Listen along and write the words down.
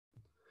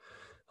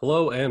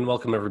Hello and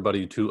welcome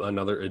everybody to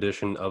another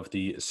edition of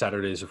the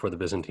Saturdays Before the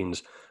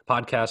Byzantines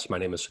podcast. My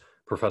name is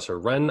Professor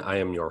Wren. I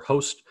am your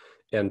host,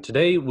 and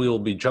today we'll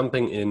be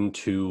jumping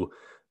into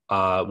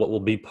what will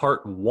be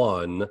part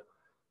one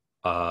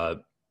of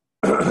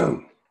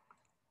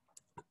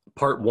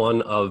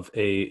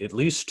a at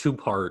least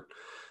two-part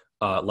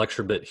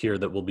lecture bit here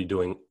that we'll be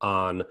doing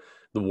on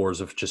the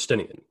Wars of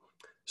Justinian.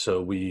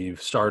 So we've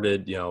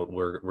started,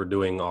 we're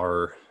doing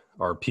our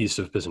piece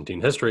of Byzantine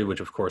history, which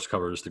of course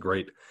covers the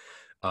great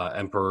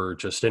Emperor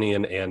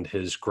Justinian and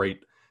his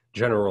great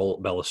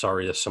general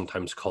Belisarius,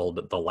 sometimes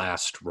called the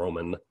last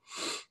Roman.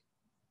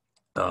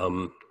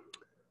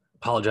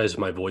 Apologize if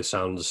my voice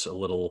sounds a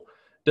little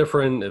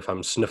different, if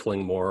I'm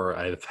sniffling more.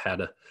 I've had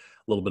a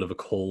little bit of a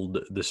cold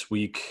this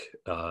week.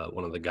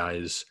 One of the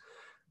guys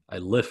I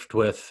lift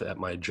with at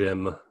my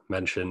gym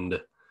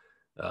mentioned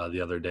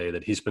the other day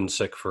that he's been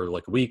sick for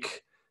like a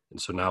week, and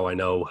so now I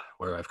know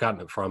where I've gotten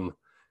it from,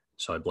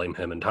 so I blame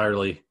him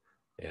entirely,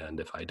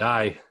 and if I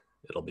die,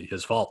 it'll be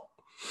his fault.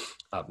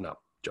 No,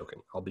 joking.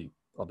 I'll be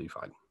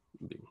fine.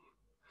 I'm being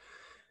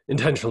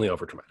intentionally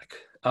overdramatic.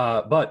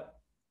 I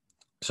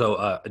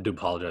do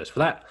apologize for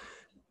that.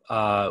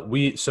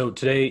 So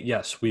today,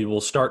 yes, we will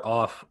start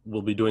off.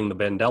 We'll be doing the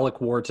Vandal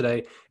War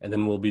today, and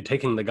then we'll be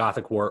taking the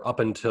Gothic War up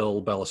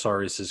until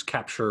Belisarius's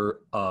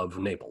capture of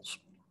Naples.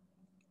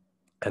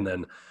 And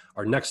then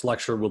our next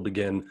lecture will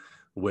begin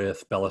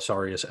with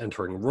Belisarius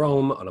entering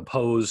Rome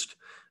unopposed,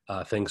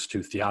 thanks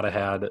to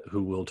Theodahad,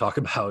 who we'll talk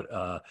about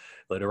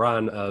later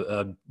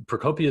on.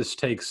 Procopius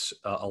takes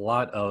a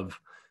lot of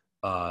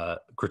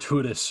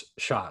gratuitous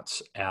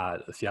shots at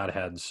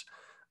Theodahad's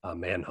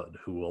manhood,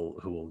 who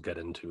we'll get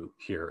into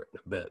here in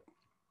a bit.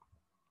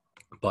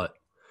 But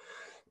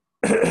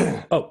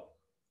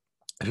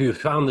if you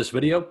found this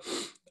video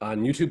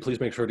on YouTube, please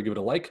make sure to give it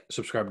a like,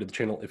 subscribe to the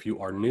channel if you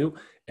are new,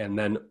 and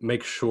then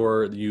make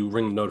sure you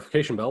ring the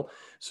notification bell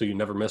so you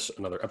never miss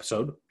another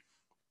episode.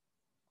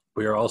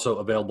 We are also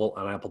available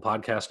on Apple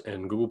Podcast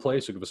and Google Play,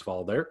 so give us a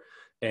follow there.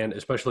 And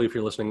especially if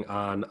you're listening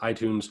on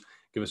iTunes,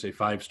 give us a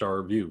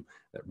 5-star review.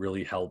 That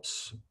really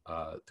helps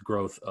the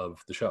growth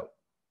of the show.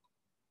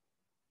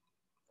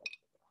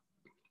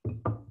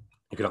 You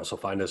can also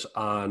find us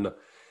on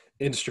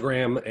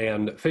Instagram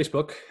and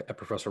Facebook at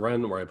Professor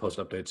Wren, where I post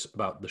updates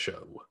about the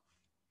show.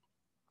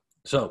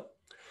 So,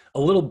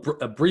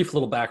 a brief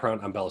little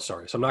background on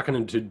Belisarius. I'm not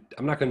going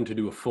to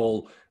do a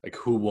full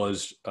who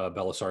was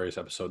Belisarius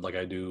episode like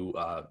I do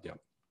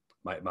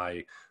like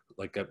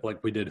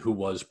we did who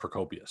was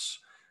Procopius,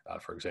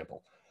 for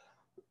example.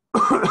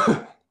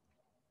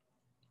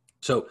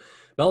 So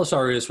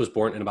Belisarius was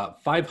born in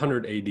about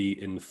 500 AD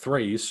in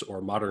Thrace,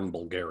 or modern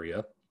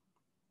Bulgaria.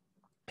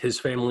 His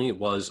family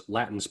was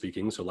Latin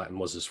speaking, so Latin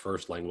was his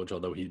first language,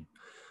 although he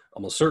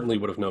almost certainly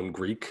would have known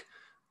Greek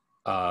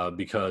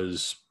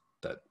because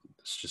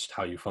it's just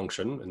how you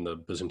function in the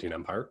Byzantine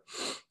Empire.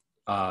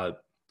 He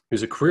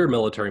was a career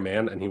military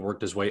man, and he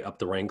worked his way up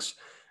the ranks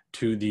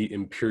to the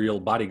imperial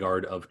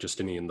bodyguard of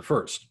Justinian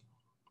I.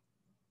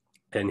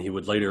 And he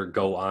would later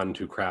go on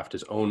to craft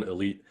his own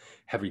elite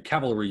heavy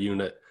cavalry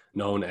unit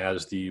known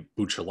as the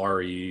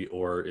Bucellari,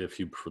 or if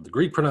you prefer the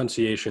Greek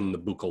pronunciation, the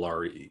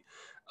Bucellari.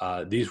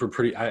 These were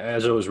pretty,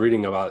 as I was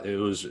reading about it,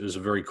 was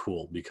very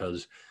cool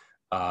because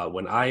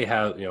when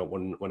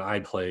I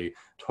play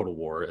Total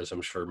War, as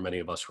I'm sure many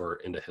of us who are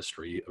into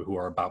history, who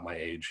are about my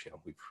age,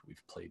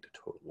 we've played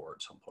Total War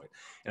at some point,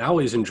 and I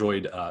always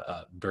enjoyed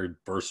very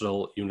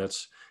versatile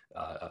units,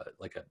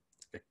 like a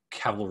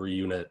cavalry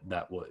unit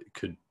that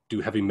could do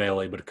heavy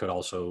melee, but it could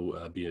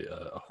also be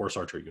a horse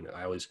archer unit.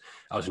 I always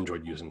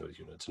enjoyed using those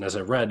units, and as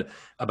I read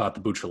about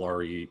the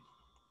Bucellari,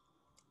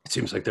 it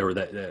seems like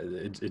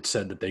it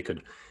said that they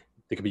could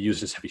be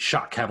used as heavy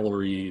shot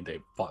cavalry. They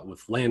fought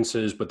with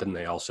lances, but then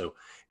they also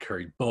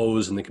carried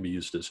bows, and they could be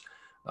used as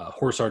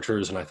horse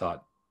archers. And I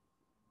thought,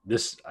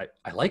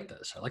 I like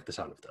this. I like the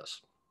sound of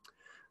this.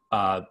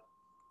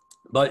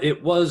 But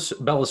it was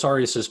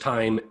Belisarius's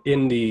time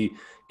in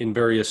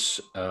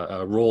various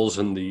roles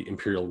in the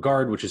Imperial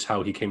Guard, which is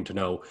how he came to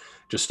know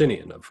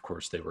Justinian. Of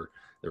course, they were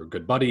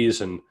good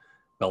buddies, and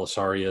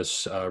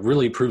Belisarius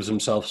really proves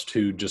himself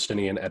to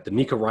Justinian at the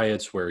Nika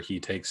riots, where he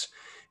takes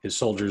his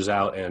soldiers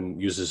out and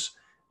uses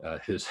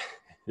his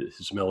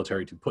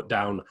military to put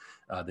down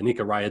the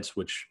Nika riots,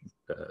 which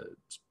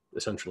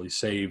essentially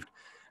saved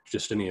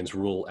Justinian's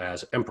rule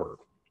as emperor.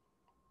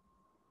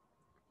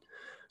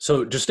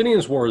 So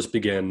Justinian's wars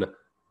begin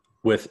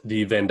with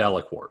the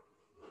Vandal War.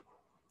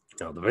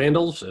 Now, the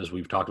Vandals, as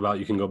we've talked about,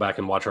 you can go back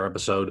and watch our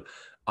episode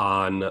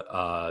on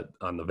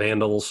the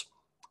Vandals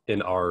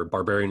in our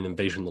Barbarian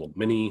Invasion little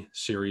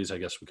mini-series. I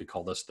guess we could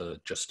call this the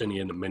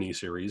Justinian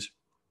mini-series.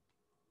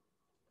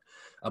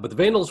 But the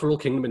Vandals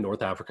ruled kingdom in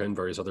North Africa and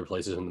various other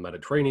places in the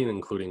Mediterranean,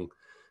 including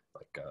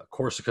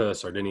Corsica,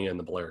 Sardinia, and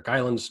the Balearic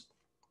Islands.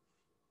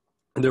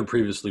 And they were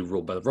previously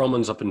ruled by the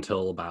Romans up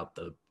until about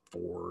the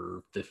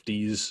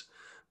 450s,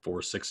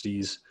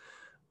 460s.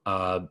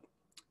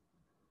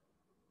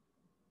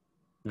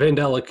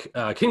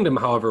 Vandalic kingdom,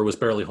 however, was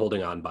barely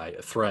holding on by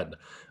a thread.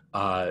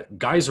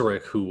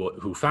 Geiseric,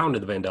 who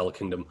founded the Vandalic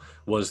Kingdom,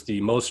 was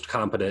the most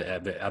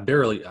competent,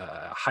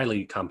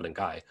 highly competent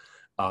guy.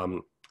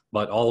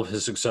 But all of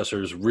his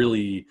successors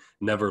really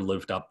never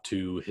lived up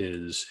to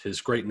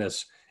his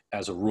greatness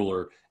as a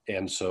ruler,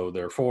 and so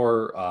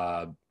therefore,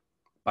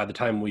 by the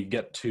time we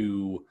get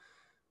to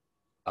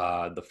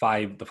the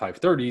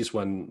 530s,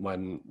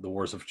 when the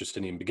Wars of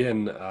Justinian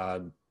begin,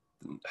 the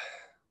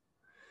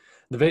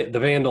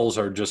Vandals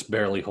are just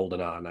barely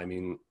holding on. I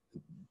mean,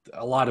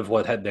 a lot of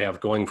what they have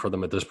going for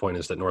them at this point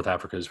is that North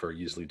Africa is very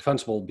easily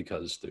defensible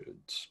because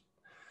it's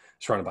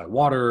surrounded by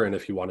water, and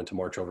if you wanted to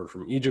march over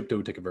from Egypt, it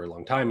would take a very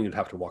long time, and you'd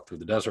have to walk through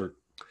the desert,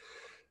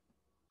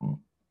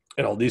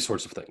 and all these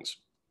sorts of things.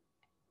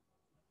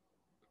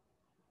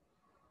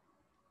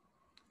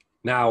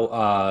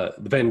 Now,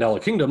 the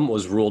Vandalic Kingdom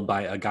was ruled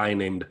by a guy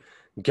named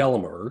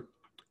Gelimer,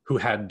 who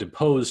had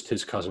deposed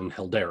his cousin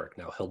Hilderic.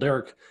 Now,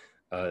 Hilderic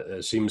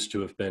seems to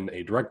have been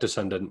a direct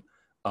descendant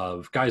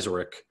of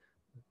Geiseric.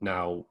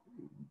 Now,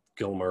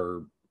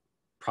 Gelimer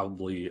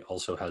probably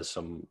also has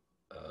some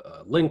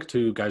link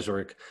to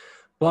Geiseric,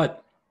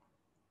 but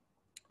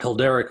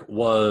Hilderic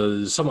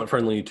was somewhat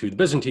friendly to the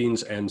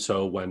Byzantines, and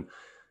so when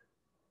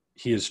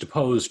he is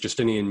deposed,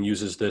 Justinian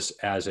uses this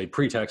as a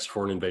pretext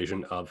for an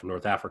invasion of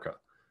North Africa.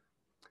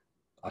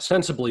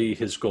 Ostensibly,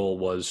 his goal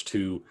was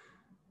to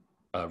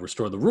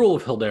restore the rule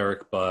of Hilderic,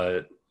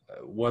 but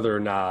whether or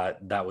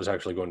not that was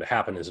actually going to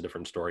happen is a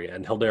different story,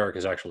 and Hilderic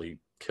is actually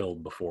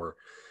killed before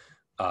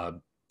the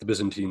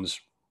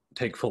Byzantines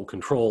take full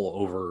control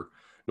over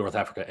North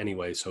Africa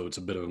anyway, so it's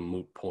a bit of a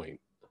moot point.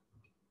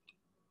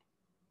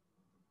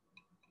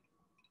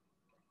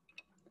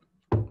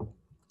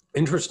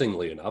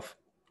 Interestingly enough,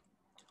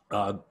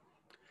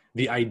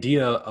 the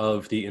idea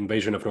of the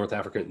invasion of North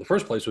Africa in the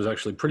first place was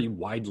actually pretty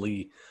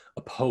widely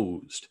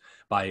opposed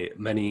by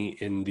many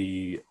in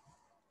the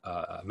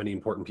many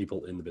important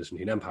people in the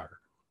Byzantine Empire.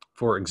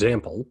 For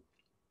example,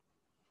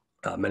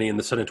 many in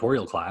the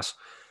senatorial class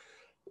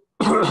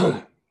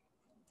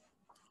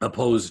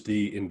opposed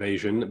the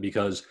invasion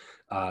because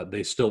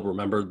they still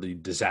remembered the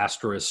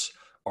disastrous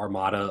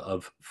armada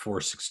of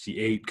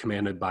 468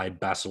 commanded by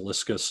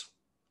Basiliscus.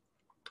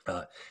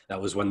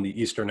 That was when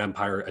the Eastern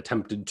Empire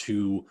attempted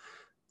to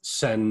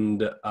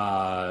send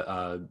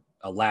a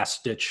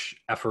last-ditch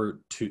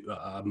effort to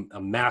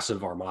a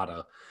massive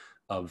armada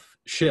of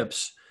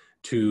ships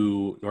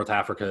to North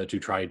Africa to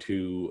try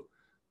to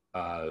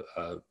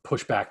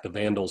push back the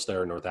Vandals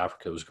there in North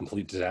Africa. It was a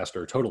complete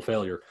disaster, total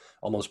failure,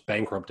 almost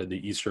bankrupted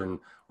the Eastern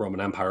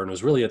Roman Empire, and it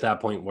was really at that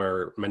point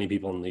where many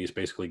people in the East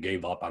basically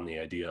gave up on the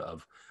idea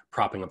of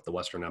propping up the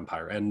Western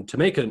Empire. And to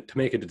make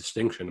a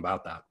distinction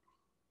about that,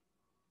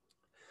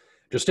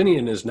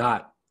 Justinian is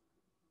not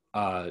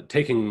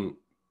taking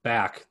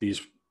back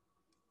these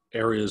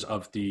areas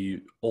of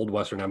the old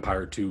Western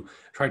Empire to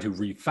try to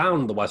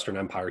refound the Western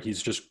Empire.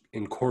 He's just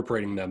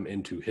incorporating them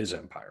into his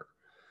empire,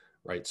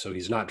 right? So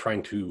he's not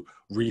trying to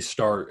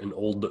restart an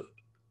old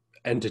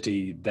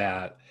entity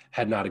that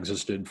had not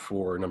existed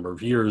for a number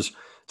of years.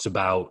 It's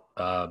about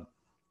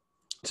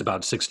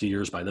 60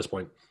 years by this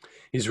point.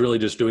 He's really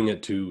just doing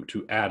it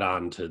to add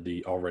on to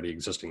the already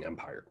existing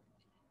empire.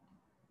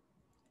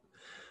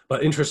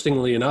 But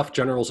interestingly enough,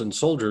 generals and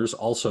soldiers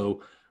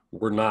also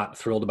were not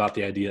thrilled about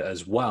the idea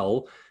as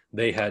well.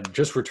 They had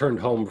just returned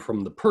home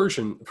from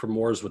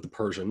wars with the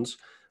Persians,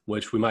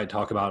 which we might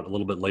talk about a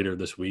little bit later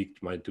this week.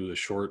 Might do a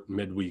short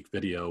midweek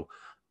video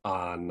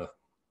on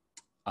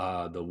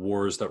the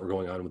wars that were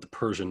going on with the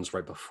Persians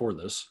right before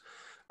this.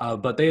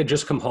 But they had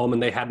just come home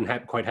and they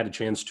hadn't quite had a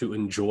chance to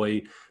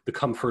enjoy the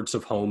comforts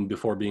of home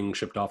before being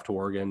shipped off to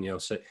war again. You know,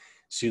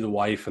 see the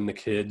wife and the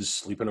kids,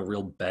 sleep in a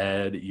real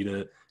bed, eat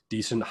a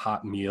decent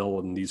hot meal,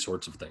 and these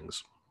sorts of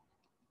things.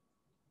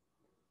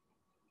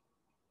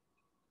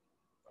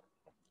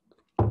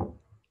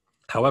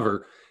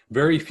 However,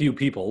 very few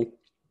people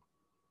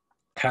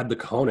had the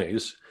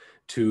cojones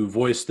to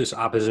voice this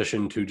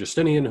opposition to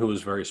Justinian, who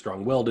was very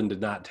strong-willed and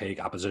did not take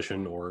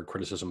opposition or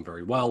criticism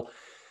very well.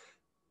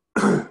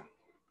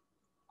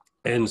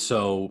 And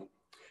so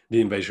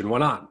the invasion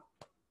went on.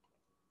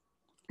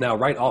 Now,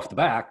 right off the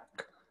bat,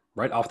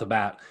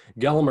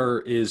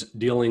 Gelimer is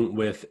dealing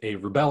with a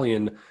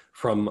rebellion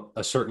from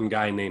a certain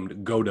guy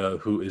named Goda,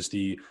 who is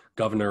the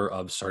governor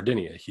of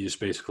Sardinia. He's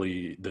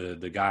basically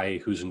the guy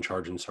who's in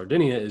charge in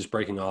Sardinia is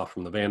breaking off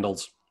from the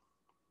Vandals.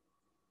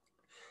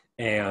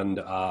 And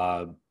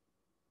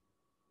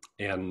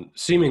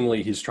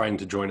seemingly he's trying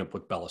to join up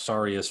with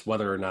Belisarius.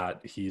 Whether or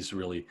not he's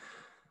really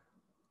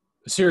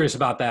serious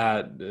about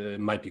that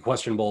might be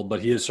questionable,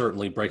 but he is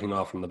certainly breaking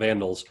off from the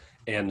Vandals.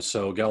 And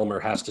so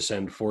Gelimer has to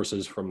send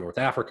forces from North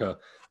Africa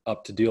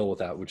up to deal with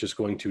that, which is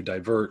going to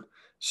divert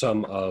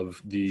some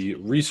of the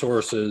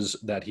resources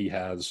that he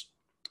has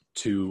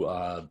to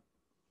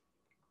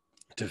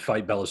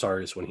fight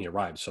Belisarius when he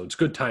arrives. So it's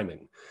good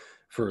timing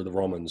for the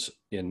Romans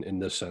in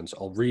this sense.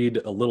 I'll read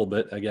a little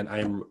bit. Again,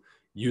 I'm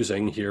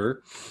using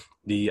here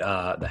the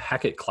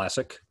Hackett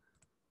Classic,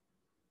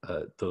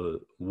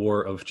 the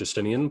War of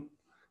Justinian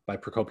by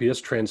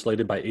Procopius,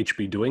 translated by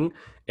H.B. Dewing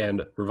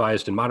and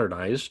revised and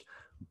modernized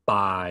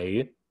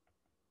by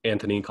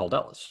Antony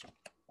Caldelus.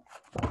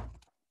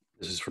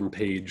 This is from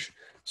page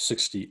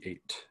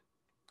 68.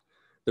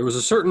 There was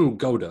a certain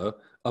Goda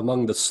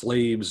among the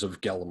slaves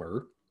of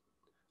Gelimer,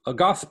 a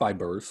Goth by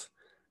birth,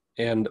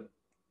 and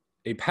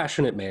a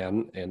passionate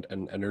man and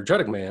an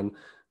energetic man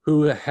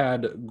who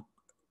had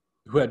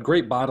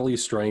great bodily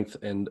strength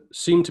and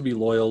seemed to be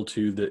loyal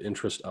to the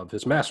interest of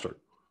his master.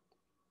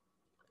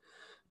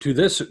 To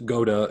this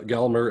Goda,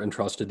 Gelimer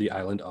entrusted the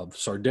island of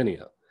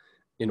Sardinia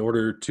in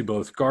order to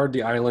both guard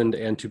the island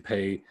and to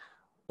pay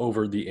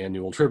over the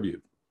annual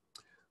tribute.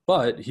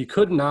 But he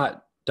could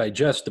not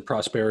digest the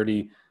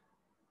prosperity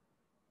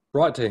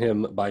brought to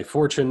him by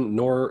fortune,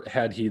 nor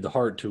had he the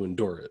heart to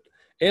endure it.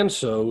 And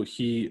so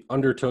he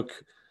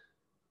undertook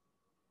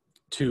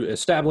to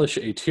establish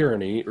a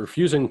tyranny,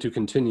 refusing to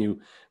continue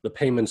the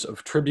payments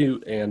of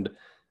tribute and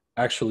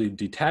actually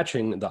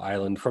detaching the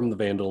island from the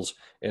Vandals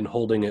and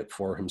holding it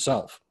for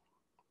himself.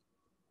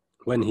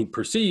 When he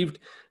perceived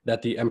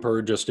that the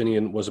Emperor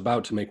Justinian was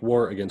about to make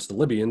war against the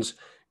Libyans,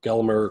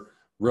 Gelimer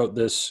wrote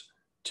this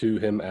to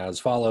him as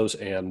follows,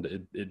 and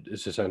it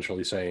is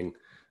essentially saying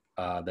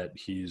that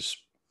he's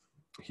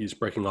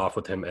breaking off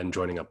with him and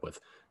joining up with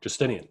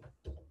Justinian.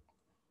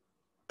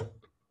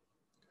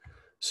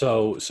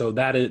 So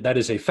that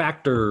is a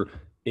factor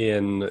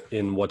in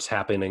what's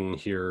happening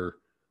here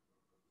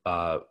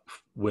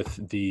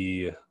with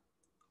the,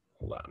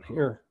 hold on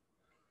here,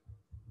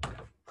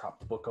 prop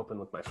the book open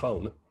with my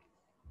phone.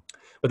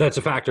 But that's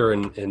a factor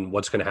in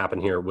what's going to happen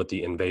here with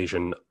the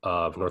invasion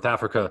of North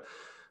Africa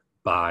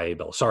by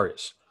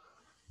Belisarius.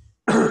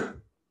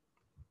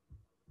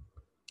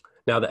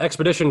 Now, the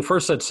expedition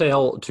first set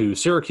sail to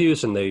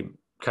Syracuse, and they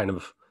kind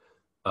of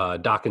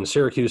dock in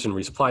Syracuse and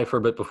resupply for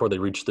a bit before they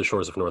reach the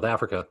shores of North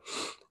Africa.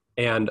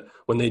 And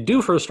when they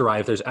do first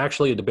arrive, there's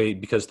actually a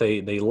debate because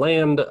they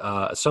land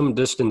some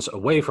distance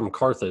away from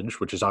Carthage,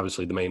 which is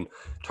obviously the main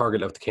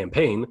target of the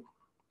campaign.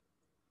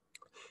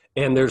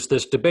 And there's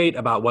this debate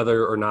about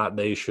whether or not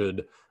they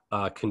should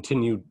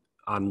continue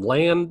on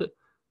land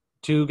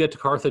to get to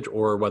Carthage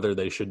or whether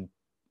they should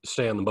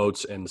stay on the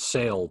boats and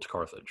sail to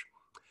Carthage.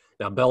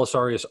 Now,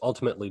 Belisarius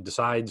ultimately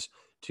decides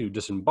to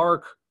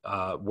disembark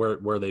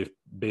where they've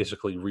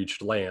basically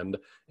reached land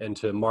and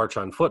to march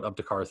on foot up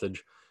to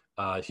Carthage.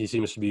 He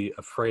seems to be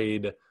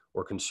afraid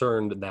or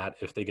concerned that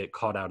if they get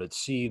caught out at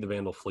sea, the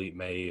Vandal fleet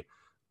may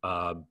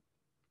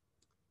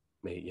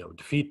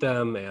defeat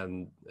them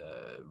and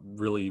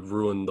really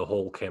ruin the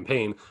whole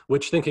campaign,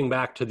 which, thinking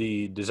back to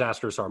the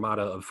disastrous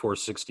armada of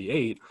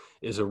 468,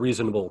 is a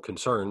reasonable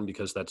concern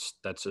because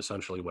that's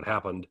essentially what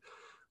happened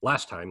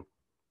last time.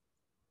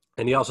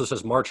 And he also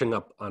says marching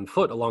up on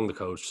foot along the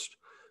coast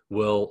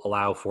will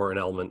allow for an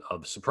element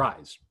of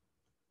surprise.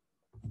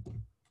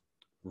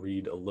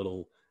 Read a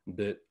little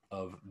bit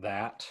of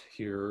that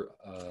here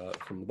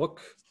from the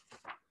book.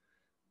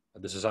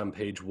 This is on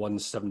page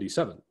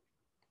 177.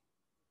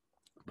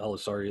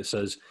 Belisarius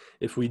says,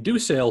 if we do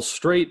sail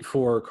straight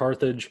for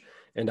Carthage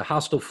and a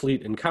hostile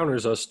fleet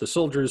encounters us, the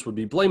soldiers would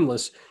be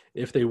blameless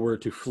if they were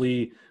to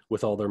flee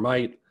with all their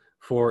might,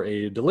 for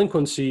a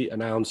delinquency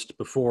announced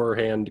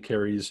beforehand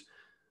carries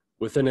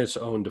within its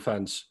own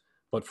defense.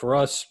 But for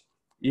us,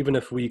 even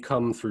if we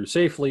come through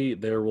safely,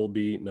 there will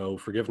be no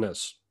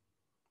forgiveness.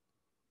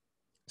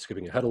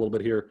 Skipping ahead a little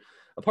bit here.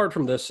 Apart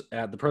from this,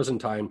 at the present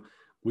time,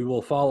 we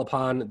will fall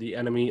upon the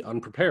enemy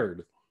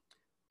unprepared,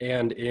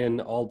 and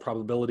in all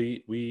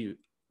probability, we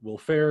will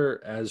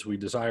fare as we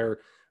desire,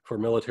 for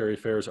military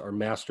affairs are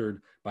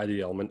mastered by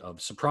the element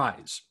of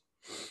surprise.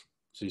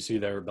 So you see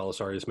there,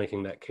 Belisarius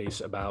making that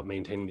case about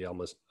maintaining the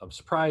element of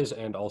surprise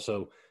and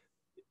also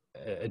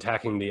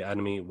attacking the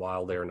enemy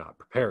while they're not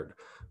prepared,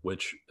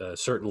 which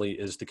certainly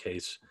is the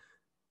case,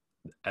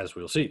 as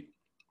we'll see.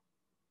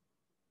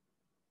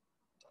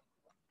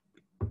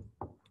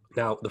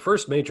 Now, the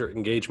first major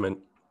engagement,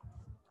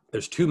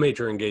 there's two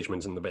major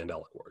engagements in the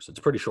Vandalic Wars. It's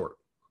pretty short.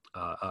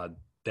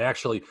 They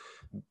actually,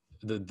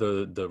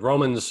 the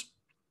Romans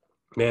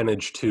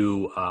managed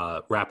to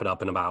wrap it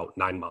up in about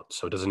 9 months,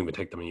 so it doesn't even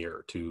take them a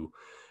year to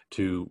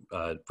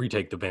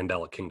retake the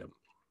Vandalic kingdom.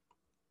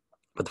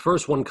 But the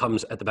first one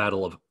comes at the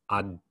Battle of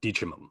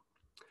Adicimum.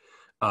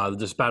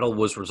 This battle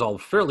was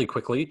resolved fairly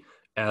quickly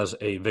as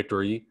a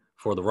victory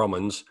for the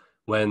Romans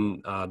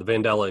when the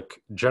Vandalic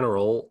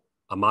general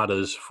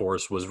Amata's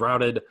force was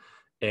routed,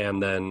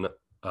 and then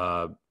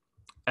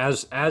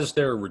as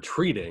they're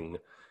retreating,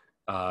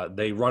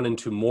 they run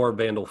into more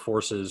Vandal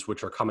forces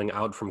which are coming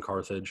out from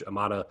Carthage.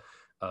 Amata,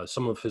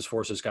 some of his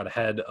forces got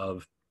ahead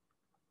of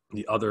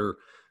the other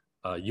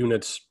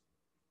units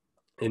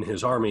in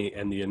his army,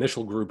 and the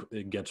initial group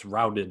gets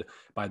routed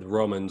by the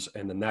Romans,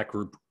 and then that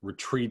group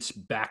retreats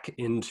back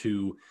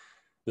into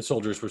the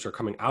soldiers which are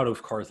coming out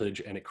of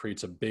Carthage, and it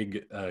creates a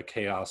big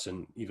chaos,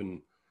 and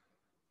even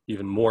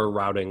more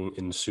routing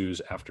ensues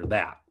after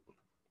that.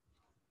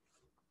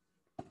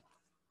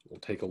 We'll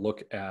take a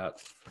look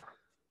at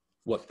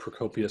what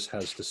Procopius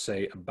has to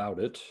say about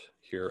it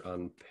here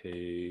on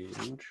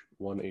page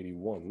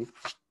 181.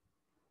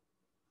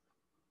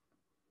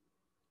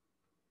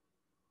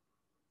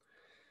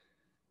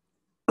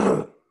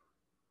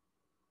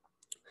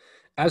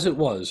 As it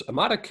was,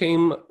 Amata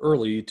came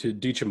early to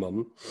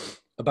Decimum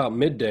about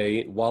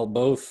midday, while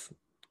both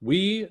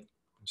we,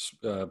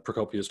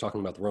 Procopius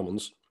talking about the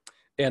Romans,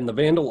 and the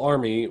Vandal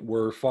army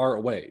were far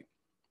away.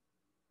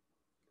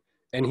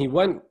 And he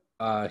went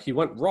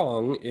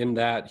wrong in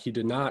that he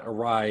did not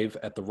arrive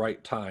at the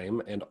right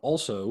time, and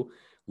also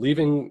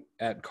leaving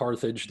at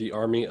Carthage the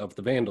army of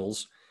the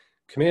Vandals,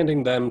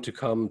 commanding them to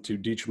come to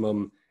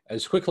Decimum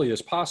as quickly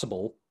as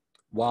possible,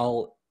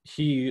 while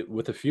he,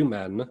 with a few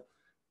men,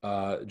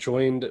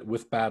 joined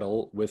with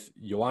battle with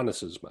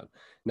Ioannis's men.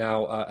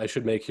 Now, I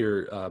should make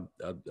here a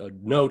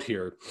note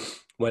here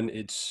when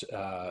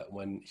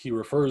he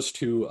refers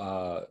to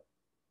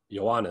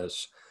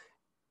Ioannis,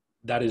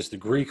 that is the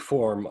Greek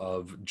form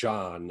of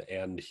John,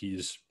 and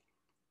he's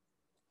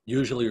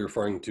usually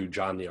referring to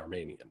John the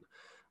Armenian,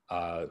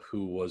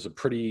 who was a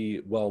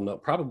pretty well-known,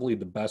 probably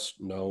the best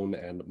known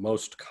and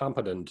most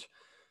competent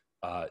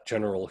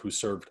general who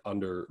served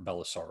under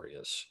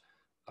Belisarius.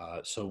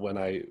 So when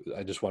I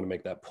just want to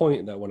make that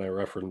point that when I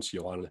reference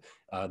Johann,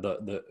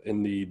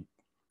 in the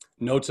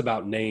notes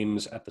about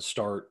names at the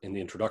start in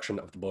the introduction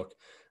of the book,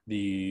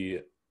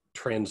 the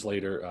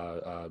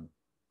translator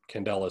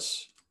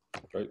Caldelus,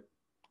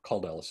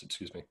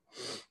 excuse me,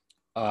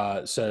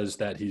 says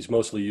that he's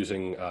mostly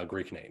using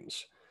Greek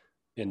names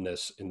in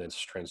this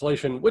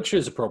translation, which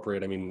is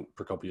appropriate. I mean,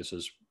 Procopius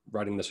is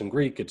writing this in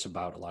Greek. It's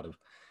about a lot of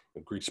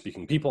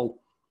Greek-speaking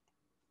people.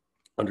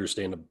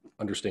 Understand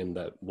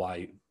that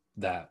why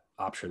that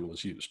option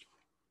was used.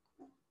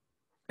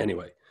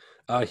 Anyway,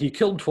 he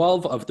killed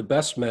 12 of the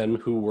best men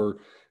who were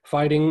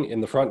fighting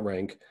in the front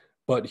rank,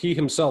 but he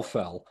himself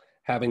fell,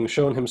 having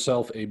shown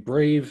himself a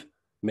brave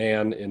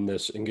man in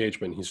this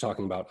engagement. He's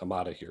talking about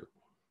Amata here.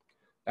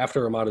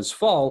 After Amata's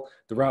fall,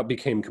 the rout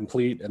became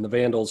complete, and the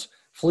Vandals,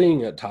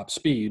 fleeing at top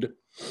speed,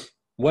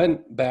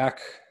 swept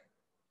back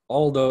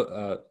all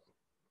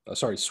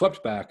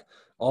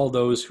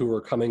those who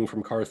were coming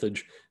from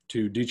Carthage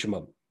to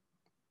Decimum,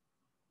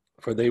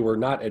 for they were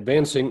not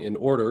advancing in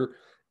order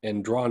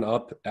and drawn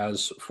up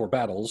as for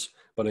battles,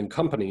 but in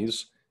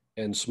companies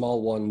and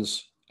small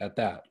ones at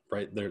that,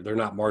 right? They're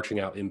not marching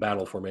out in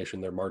battle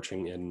formation, they're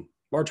marching in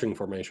marching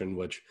formation,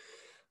 which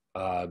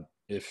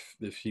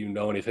if you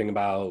know anything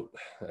about,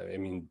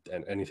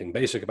 anything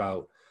basic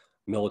about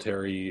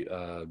military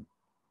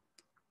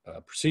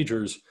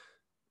procedures,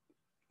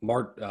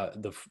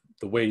 the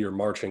way you're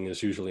marching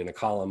is usually in a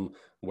column,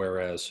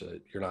 whereas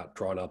you're not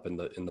drawn up in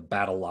the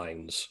battle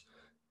lines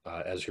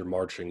as you're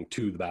marching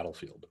to the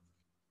battlefield.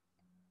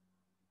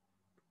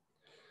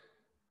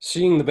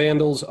 Seeing the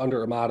Vandals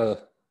under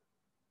Amata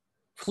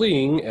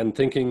fleeing and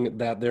thinking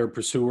that their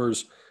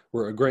pursuers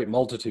were a great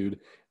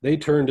multitude, they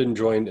turned and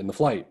joined in the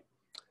flight.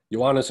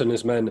 Ioannis and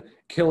his men,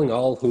 killing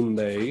all whom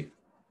they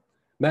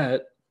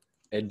met,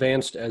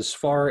 advanced as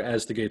far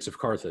as the gates of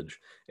Carthage,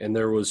 and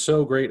there was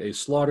so great a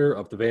slaughter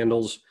of the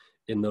Vandals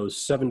in those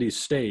 70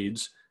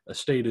 stades. A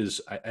stade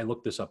is, I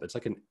looked this up, it's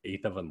like an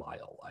eighth of a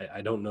mile.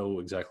 I don't know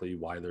exactly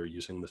why they're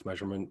using this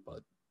measurement,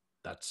 but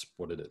that's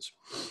what it is.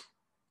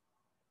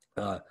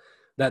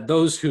 That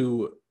those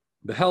who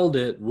beheld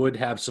it would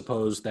have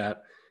supposed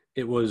that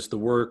it was the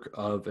work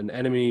of an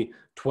enemy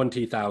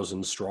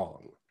 20,000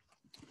 strong.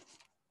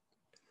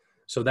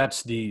 So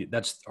that's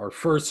our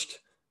first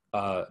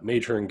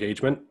major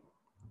engagement.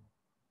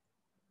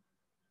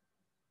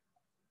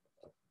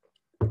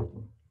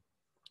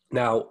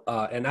 Now,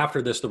 and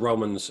after this, the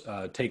Romans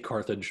take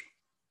Carthage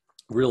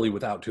really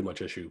without too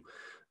much issue.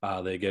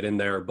 They get in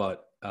there,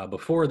 but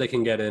before they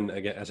can get in,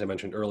 again, as I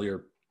mentioned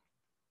earlier,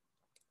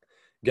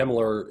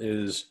 Gemmler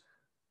is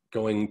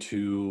going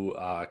to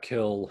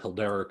kill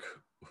Hilderic,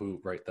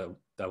 who, right,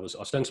 that was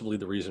ostensibly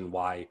the reason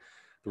why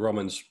the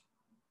Romans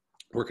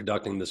were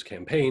conducting this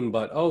campaign.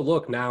 But, oh,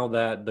 look, now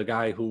that the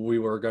guy who we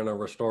were going to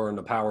restore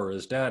into power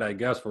is dead, I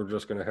guess we're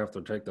just going to have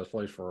to take this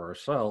place for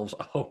ourselves.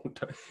 Oh,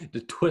 to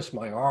twist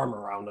my arm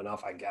around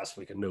enough, I guess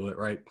we can do it,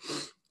 right?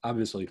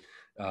 Obviously,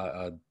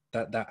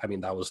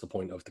 that was the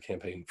point of the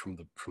campaign from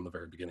the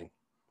very beginning.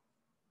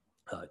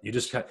 You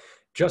just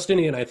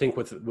Justinian, I think,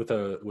 with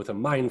a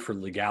mind for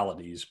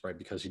legalities, right?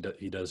 Because he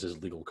does his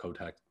legal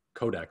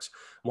codex,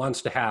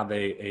 wants to have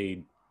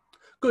a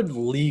good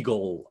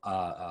legal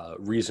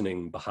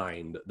reasoning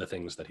behind the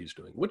things that he's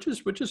doing, which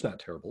is not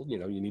terrible. You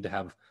know, you need to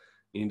have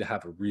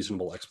a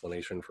reasonable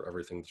explanation for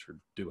everything that you're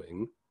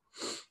doing.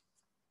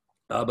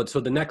 But so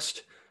the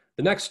next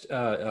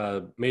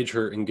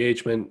major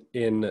engagement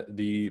in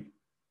the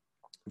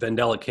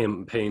Vandalic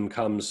campaign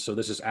comes. So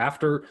this is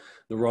after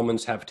the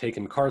Romans have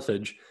taken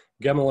Carthage.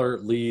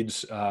 Gemmler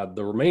leads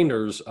the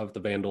remainders of the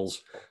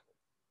Vandals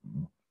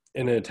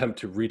in an attempt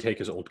to retake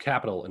his old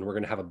capital, and we're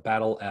going to have a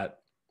battle at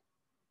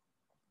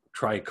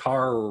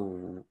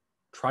Tricamarum,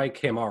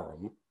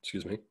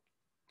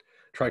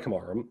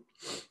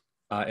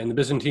 and the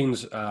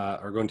Byzantines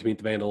are going to meet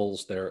the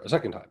Vandals there a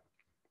second time,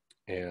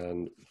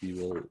 and we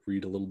will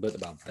read a little bit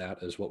about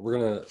that as well.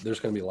 There's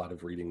going to be a lot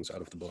of readings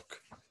out of the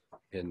book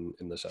in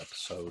this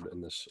episode,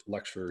 in this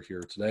lecture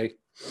here today.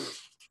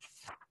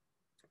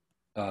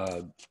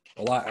 A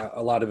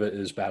lot of it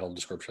is battle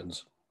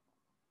descriptions.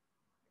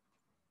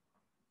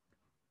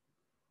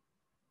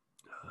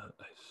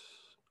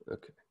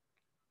 Okay.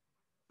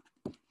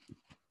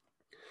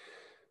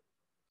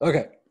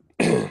 Okay.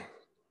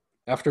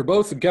 After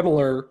both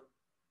Gemmeler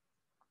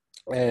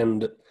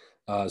and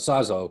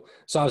Sazo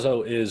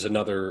is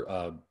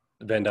another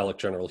Vandalic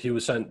general. He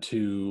was sent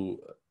to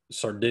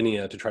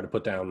Sardinia to try to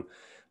put down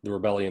the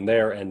rebellion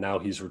there, and now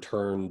he's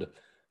returned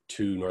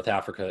to North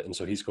Africa, and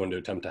so he's going to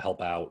attempt to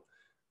help out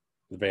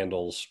the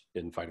Vandals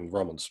in fighting the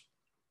Romans.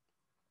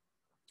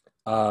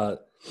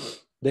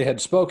 They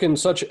had spoken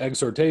such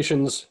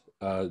exhortations.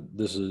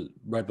 This is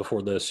right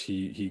before this.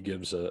 He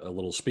gives a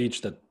little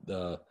speech that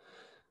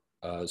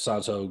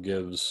Sazo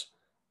gives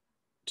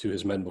to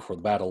his men before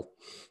the battle.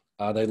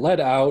 They led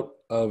out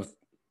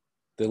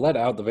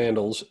the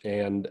Vandals,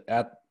 and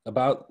at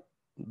about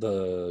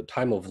the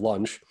time of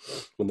lunch,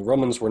 when the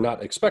Romans were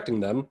not expecting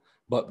them,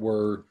 but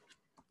were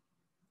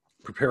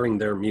preparing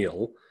their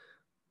meal,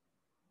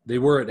 they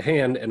were at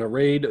hand and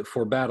arrayed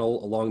for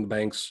battle along the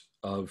banks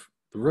of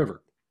the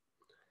river.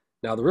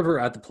 Now, the river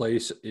at the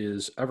place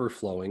is ever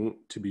flowing,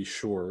 to be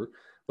sure,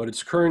 but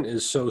its current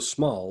is so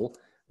small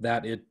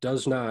that it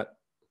is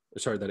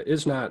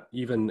not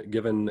even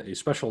given a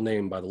special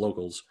name by the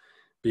locals,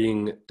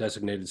 being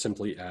designated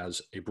simply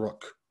as a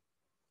brook.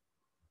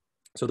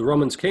 So the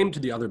Romans came to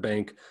the other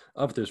bank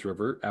of this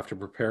river after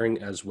preparing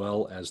as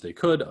well as they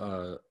could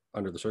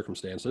under the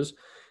circumstances,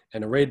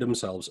 and arrayed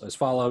themselves as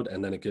followed.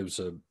 And then it gives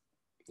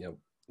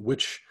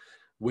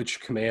which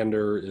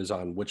commander is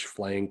on which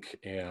flank,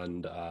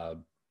 and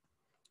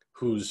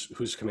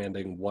who's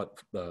commanding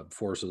what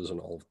forces and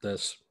all of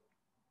this.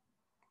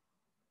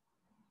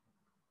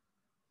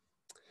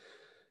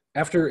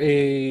 After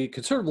a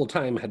considerable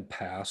time had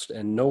passed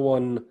and no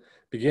one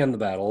began the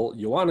battle,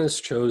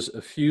 Ioannis chose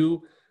a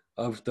few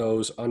of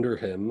those under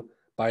him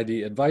by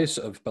the advice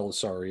of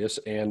Belisarius,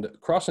 and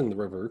crossing the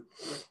river,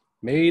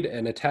 made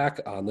an attack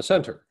on the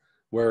center,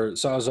 where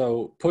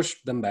Sazo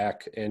pushed them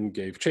back and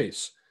gave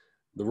chase.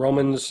 The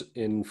Romans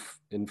in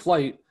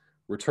flight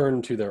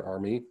returned to their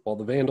army, while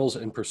the Vandals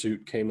in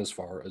pursuit came as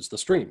far as the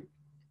stream,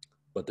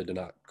 but they did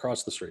not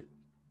cross the stream.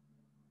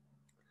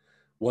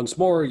 Once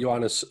more,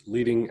 Ioannis,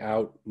 leading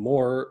out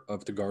more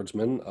of the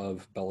guardsmen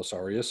of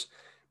Belisarius,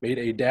 made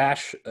a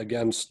dash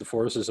against the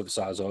forces of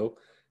Sazo,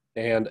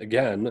 and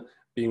again,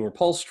 being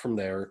repulsed from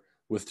there,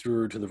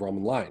 withdrew to the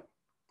Roman line.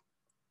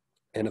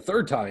 And a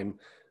third time,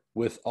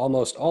 with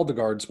almost all the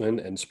guardsmen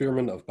and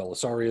spearmen of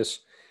Belisarius,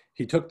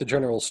 he took the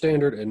general's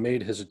standard and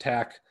made his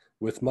attack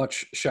with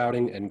much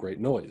shouting and great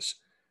noise.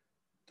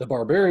 The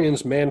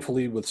barbarians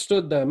manfully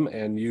withstood them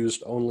and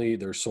used only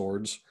their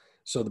swords,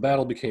 so the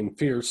battle became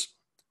fierce,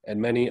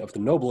 and many of the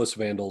noblest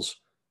Vandals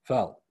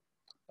fell.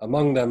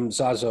 Among them,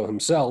 Sazo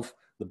himself,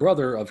 the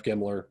brother of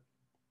Gemmeler.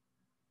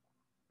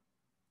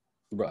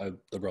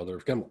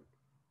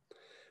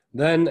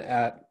 Then,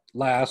 at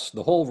last,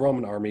 the whole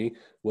Roman army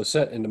was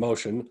set into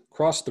motion,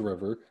 crossed the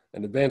river,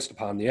 and advanced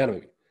upon the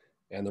enemy.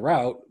 And the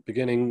rout,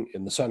 beginning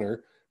in the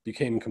center,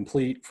 became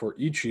complete, for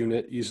each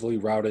unit easily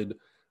routed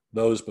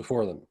those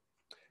before them.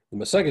 The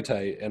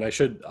Massagetae, and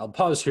I'll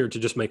pause here to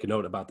just make a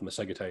note about the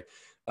Massagetae.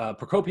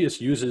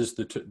 Procopius uses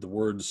the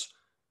words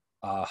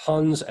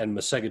Huns and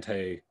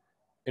Massagetae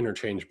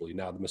interchangeably.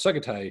 Now, the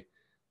Massagetae,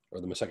 or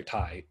the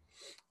Massagetae,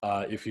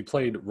 if you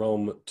played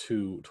Rome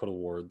 2 Total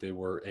War, they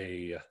were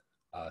a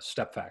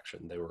steppe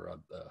faction. They were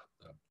a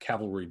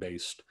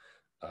cavalry-based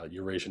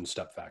Eurasian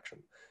steppe faction.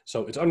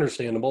 So it's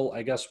understandable,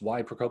 I guess,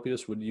 why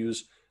Procopius would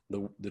use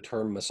the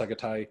term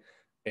Massagetae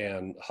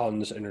and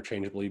Huns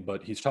interchangeably,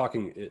 but he's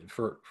talking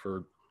for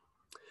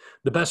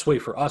the best way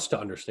for us to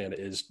understand it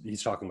is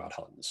he's talking about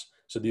Huns.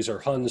 So these are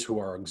Huns who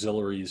are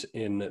auxiliaries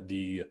in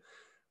the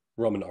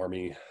Roman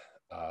army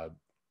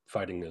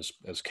fighting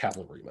as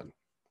cavalrymen.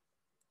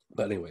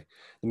 But anyway,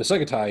 the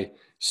Massagetae,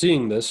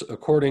 seeing this,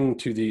 according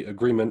to the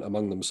agreement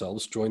among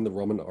themselves, joined the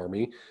Roman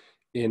army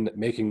in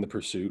making the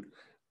pursuit,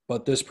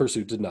 but this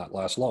pursuit did not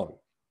last long.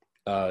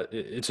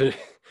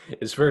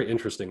 It's very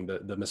interesting.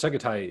 The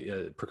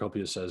Massagetae,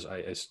 Procopius says,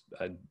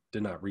 I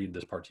did not read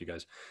this part to you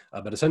guys,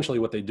 but essentially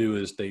what they do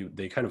is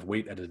they kind of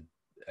wait at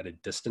a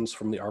distance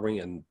from the army,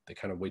 and they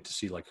kind of wait to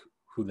see like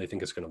who they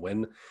think is going to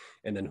win,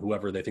 and then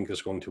whoever they think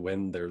is going to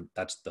win,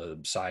 that's the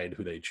side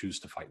who they choose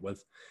to fight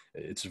with.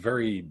 It's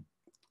very,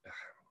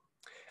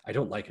 I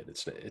don't like it.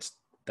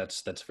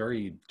 That's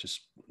very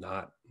just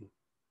not.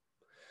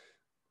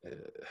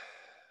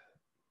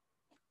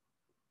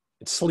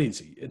 It's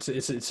sleazy. It's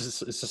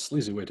a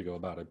sleazy way to go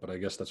about it, but I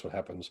guess that's what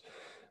happens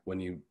when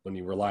you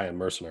rely on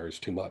mercenaries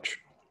too much.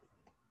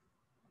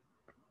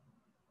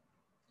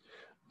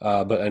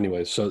 But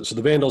anyway, so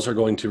the Vandals are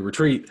going to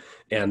retreat,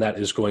 and that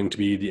is going to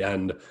be the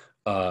end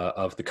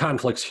of the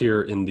conflicts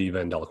here in the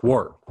Vandalic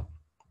War.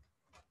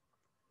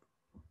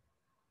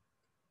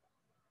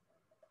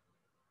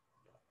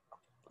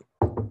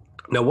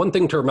 Now, one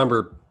thing to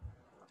remember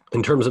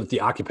in terms of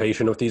the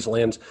occupation of these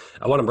lands,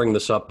 I want to bring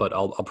this up, but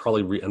I'll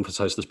probably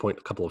re-emphasize this point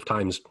a couple of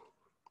times,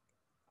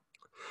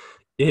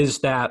 is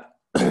that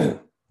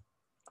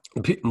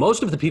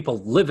most of the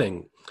people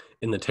living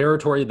in the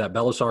territory that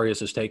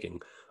Belisarius is taking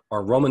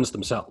are Romans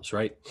themselves,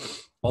 right?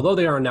 Although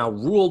they are now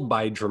ruled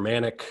by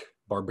Germanic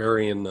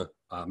barbarian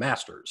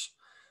masters.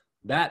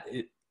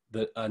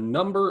 A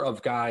number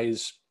of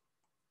guys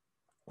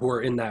who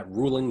are in that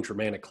ruling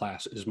Germanic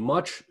class is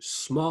much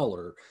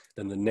smaller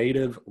than the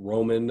native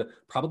Roman,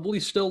 probably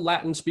still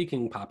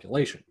Latin-speaking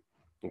population.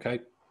 Okay,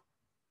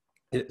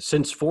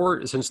 since the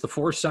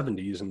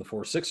 470s and the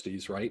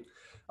 460s, right,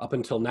 up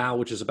until now,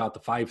 which is about the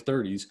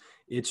 530s,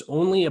 it's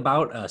only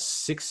about a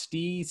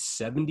 60,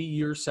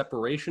 70-year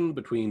separation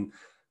between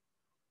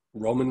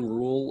Roman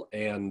rule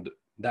and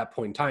that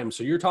point in time.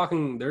 So you're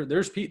talking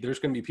there's going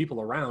to be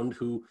people around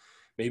who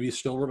maybe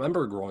still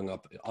remember growing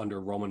up under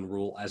Roman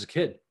rule as a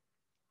kid.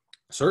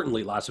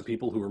 Certainly lots of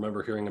people who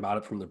remember hearing about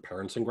it from their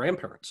parents and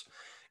grandparents.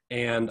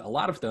 And a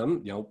lot of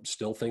them,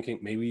 still thinking,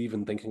 maybe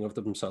even thinking of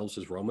themselves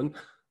as Roman,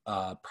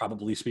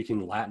 probably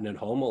speaking Latin at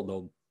home,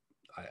 although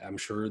I'm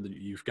sure that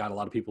you've got a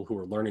lot of people who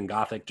are learning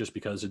Gothic just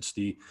because it's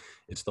the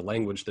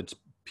language that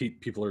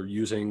people are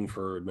using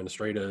for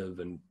administrative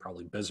and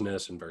probably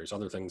business and various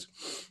other things.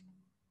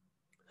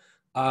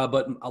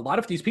 But a lot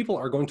of these people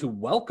are going to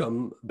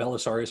welcome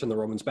Belisarius and the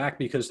Romans back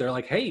because they're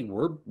like, hey,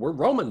 we're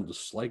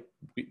Romans. Like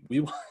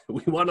we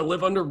want to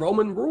live under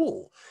Roman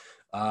rule.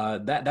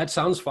 That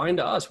sounds fine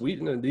to us.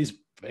 These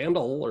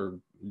Vandal or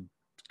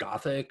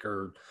Gothic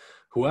or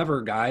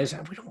whoever guys,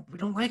 we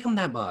don't like them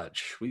that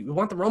much. We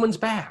want the Romans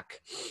back.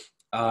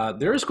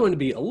 There is going to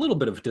be a little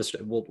bit of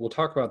distrust. We'll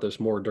talk about this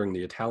more during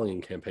the Italian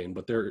campaign,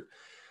 but there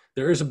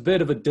is a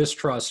bit of a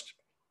distrust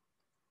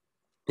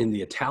in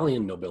the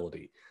Italian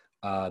nobility.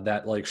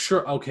 That like,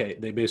 sure, okay,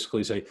 they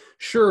basically say,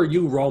 sure,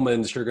 you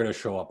Romans, you're going to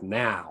show up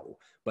now,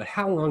 but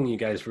how long are you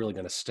guys really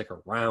going to stick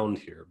around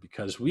here?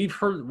 Because we've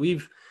heard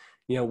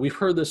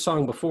this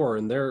song before,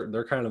 and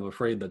they're kind of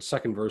afraid that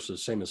second verse is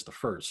the same as the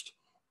first.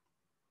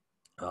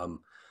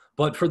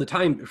 But for the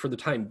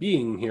time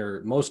being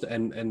here, most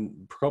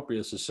and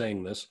Procopius is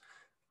saying this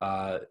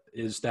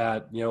is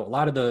that a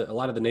lot of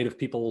the native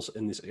peoples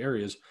in these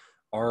areas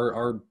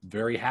are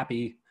very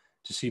happy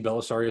to see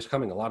Belisarius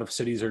coming. A lot of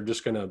cities are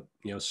just going to,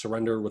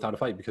 surrender without a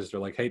fight because they're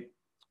like, hey,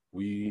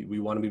 we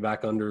want to be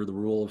back under the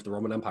rule of the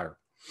Roman Empire.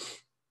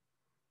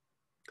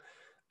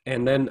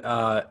 And then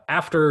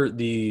after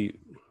the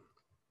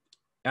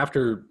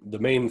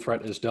main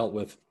threat is dealt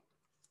with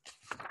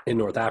in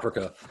North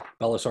Africa,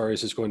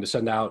 Belisarius is going to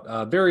send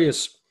out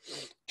various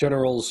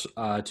generals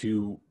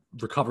to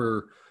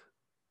recover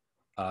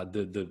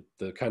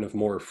the kind of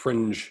more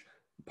fringe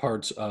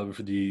parts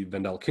of the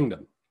Vandal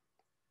kingdom.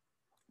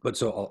 But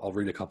so I'll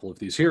read a couple of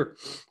these here.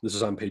 This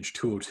is on page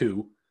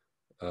 202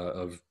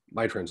 of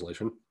my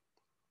translation.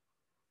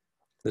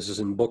 This is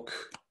in book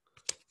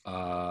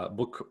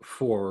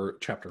 4,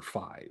 chapter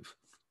 5,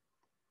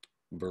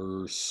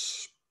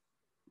 verse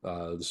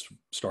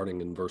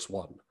starting in verse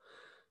 1.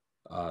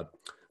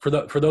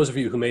 For those of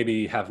you who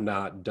maybe have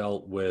not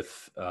dealt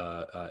with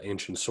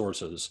ancient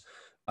sources,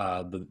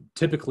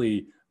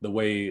 typically the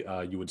way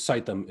you would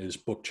cite them is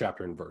book,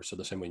 chapter, and verse. So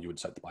the same way you would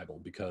cite the Bible,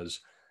 because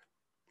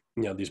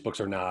these books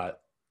are not,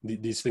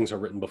 these things are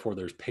written before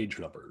there's page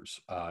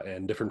numbers,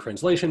 and different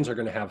translations are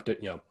going to have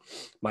to,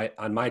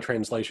 on my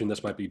translation,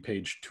 this might be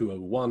page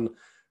 201.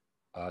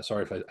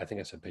 Sorry if I think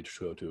I said page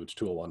 202, it's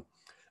 201.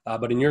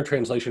 But in your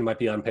translation, it might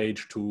be on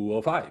page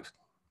 205.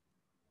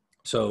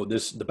 So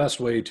the best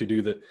way to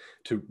do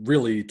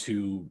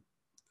to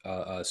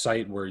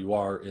cite where you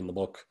are in the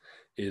book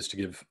is to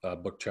give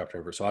book, chapter,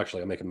 and verse. So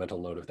actually, I'll make a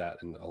mental note of that,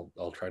 and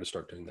I'll try to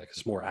start doing that because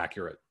it's more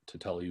accurate to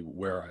tell you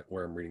where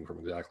I'm reading from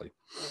exactly.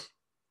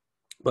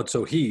 But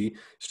so he's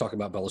talking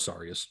about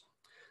Belisarius,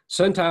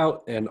 sent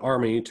out an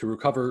army to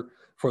recover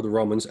for the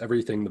Romans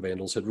everything the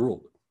Vandals had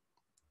ruled.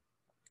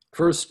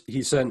 First,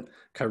 he sent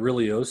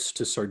Caerilios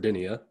to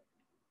Sardinia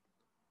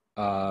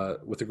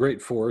with a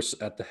great force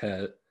at the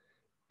head,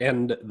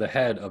 and the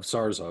head of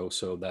Sarzo,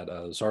 so that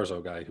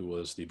Sarzo guy who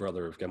was the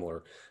brother of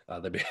Gemler,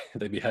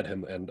 they behead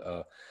him, and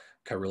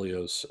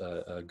Caerilios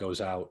goes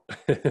out,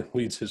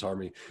 leads his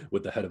army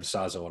with the head of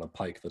Sazo on a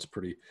pike. That's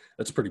pretty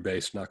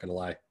base, not gonna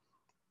lie.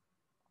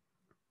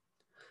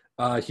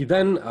 He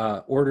then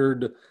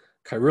ordered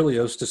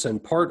Caerilios to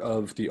send part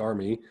of the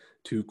army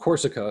to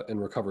Corsica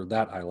and recover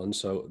that island,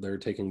 so they're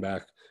taking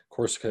back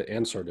Corsica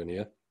and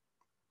Sardinia.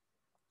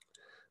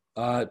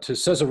 To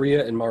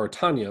Caesarea in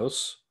Mauritania,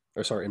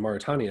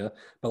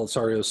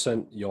 Belisarius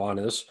sent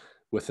Ioannis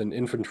with an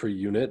infantry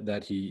unit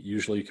that he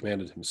usually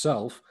commanded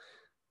himself.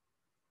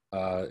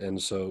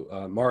 And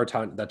so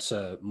Mauritania, that's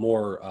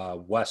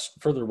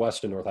further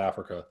west in North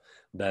Africa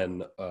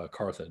than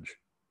Carthage.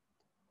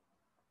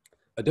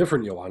 A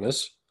different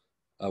Ioannis,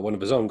 one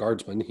of his own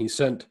guardsmen, he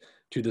sent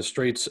to the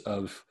Straits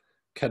of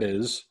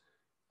Cadiz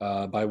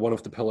by one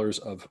of the pillars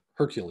of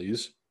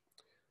Hercules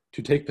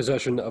to take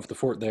possession of the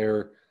fort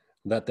there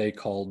that they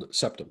called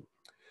Septim.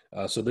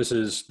 So this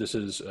is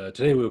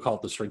today we would call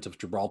it the Straits of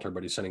Gibraltar,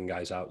 but he's sending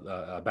guys out.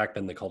 Back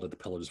then they called it the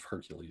Pillars of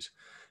Hercules,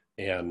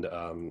 and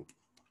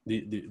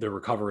they're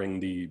recovering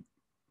the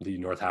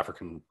North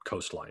African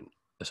coastline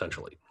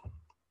essentially,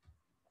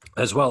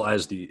 as well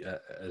as the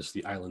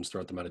islands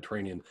throughout the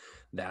Mediterranean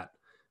that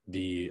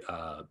the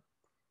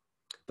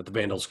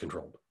Vandals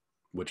controlled,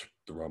 which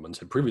the Romans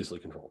had previously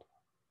controlled.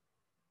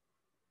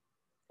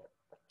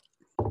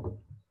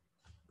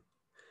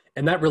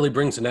 And that really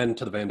brings an end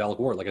to the Vandalic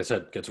War. Like I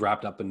said, gets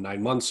wrapped up in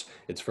 9 months.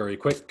 It's very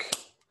quick,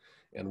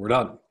 and we're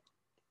done.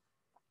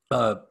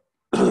 The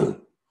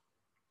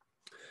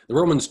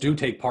Romans do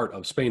take part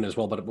of Spain as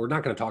well, but we're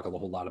not going to talk a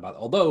whole lot about it.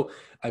 Although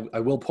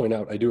I will point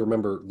out, I do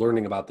remember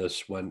learning about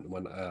this when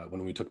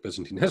we took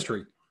Byzantine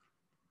history,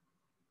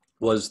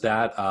 was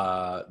that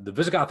the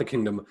Visigothic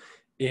kingdom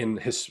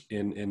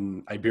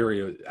in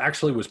Iberia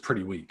actually was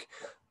pretty weak,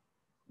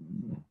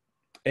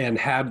 and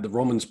had the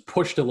Romans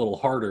pushed a little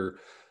harder,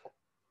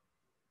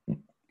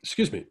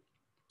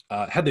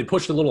 had they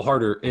pushed a little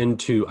harder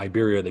into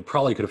Iberia, they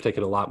probably could have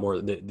taken a lot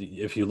more.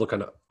 If you look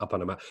up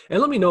on a map,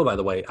 and let me know, by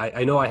the way,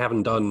 I know I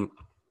haven't done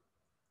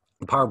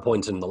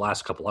PowerPoints in the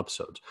last couple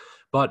episodes,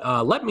 but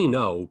let me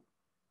know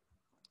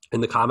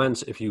in the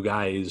comments if you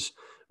guys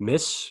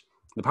miss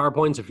the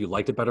PowerPoints, if you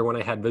liked it better when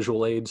I had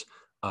visual aids,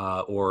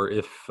 or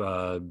if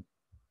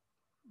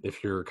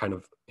you're kind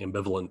of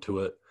ambivalent to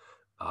it.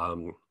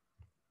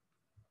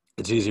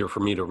 It's easier for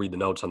me to read the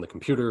notes on the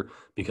computer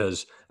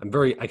because I'm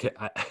very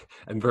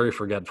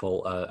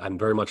forgetful. I'm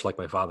very much like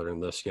my father in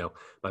this.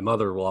 My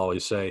mother will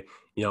always say,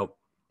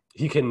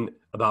 he can,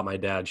 about my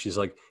dad, she's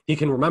like, he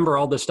can remember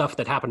all this stuff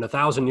that happened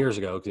 1,000 years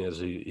ago. Because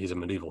he's a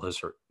medieval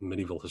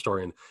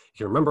historian. He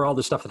can remember all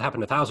this stuff that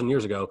happened 1,000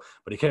 years ago,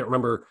 but he can't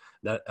remember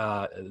that,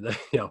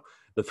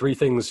 the 3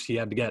 things he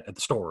had to get at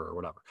the store or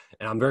whatever.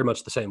 And I'm very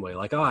much the same way.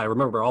 Like, I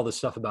remember all this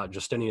stuff about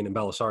Justinian and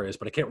Belisarius,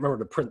 but I can't remember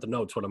to print the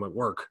notes when I'm at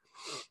work.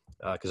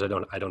 Because I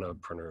don't have a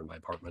printer in my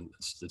apartment.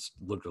 It's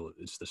literally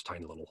this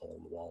tiny little hole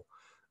in the wall.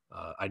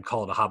 I'd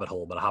call it a hobbit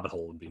hole, but a hobbit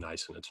hole would be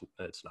nice, and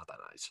it's not that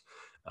nice.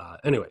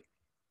 Anyway,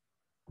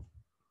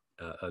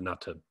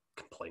 not to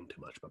complain too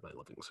much about my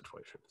living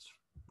situation. It's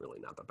really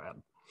not that bad.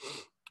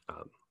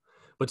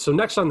 But so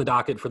next on the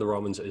docket for the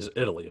Romans is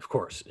Italy, of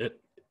course.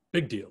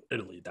 Big deal,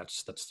 Italy.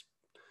 That's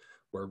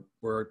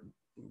where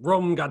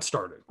Rome got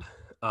started.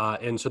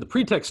 And so the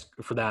pretext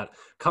for that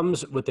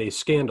comes with a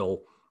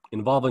scandal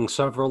involving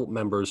several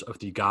members of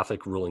the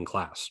Gothic ruling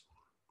class.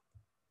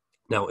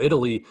 Now,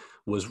 Italy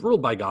was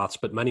ruled by Goths,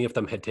 but many of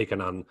them had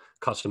taken on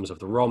customs of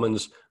the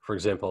Romans, for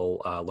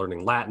example,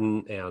 learning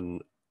Latin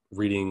and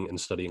reading and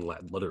studying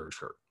Latin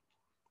literature.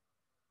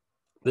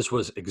 This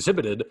was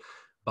exhibited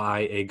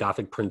by a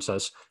Gothic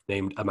princess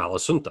named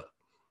Amalasuntha.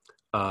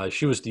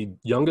 She was the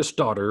youngest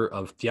daughter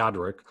of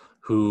Theodoric,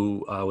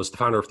 who was the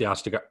founder of the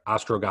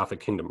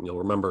Ostrogothic kingdom. You'll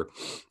remember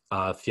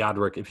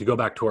Theodoric, if you go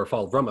back to our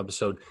Fall of Rome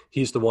episode,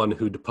 he's the one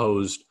who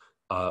deposed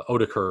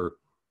Odoacer,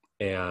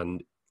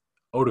 and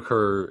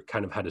Odoacer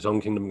kind of had his own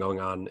kingdom going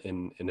on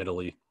in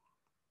Italy.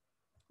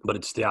 But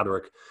it's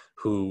Theodoric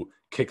who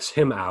kicks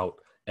him out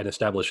and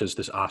establishes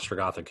this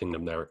Ostrogothic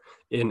kingdom there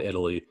in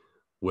Italy,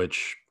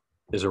 which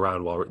is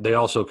around, they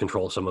also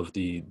control some of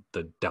the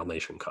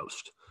Dalmatian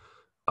coast.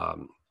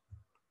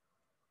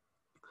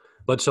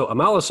 But so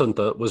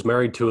Amalasuntha was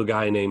married to a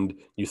guy named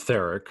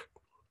Eutharic,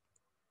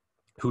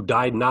 who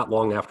died not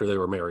long after they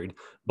were married,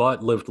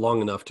 but lived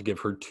long enough to give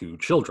her 2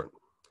 children.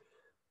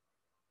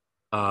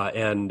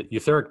 And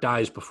Eutharic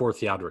dies before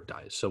Theodoric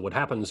dies. So what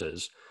happens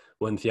is,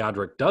 when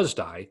Theodoric does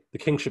die, the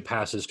kingship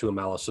passes to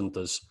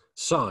Amalasuntha's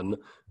son,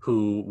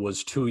 who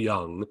was too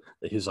young.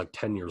 He's like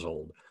 10 years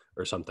old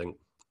or something.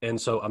 And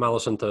so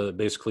Amalasuntha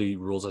basically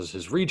rules as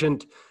his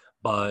regent,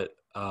 but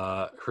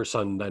her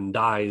son then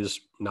dies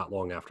not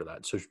long after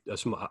that. So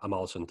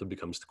Amalasuntha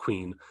becomes the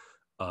queen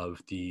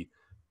of the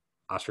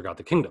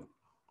Ostrogothic kingdom.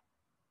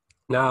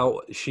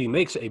 Now, she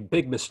makes a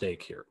big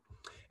mistake here.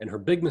 And her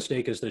big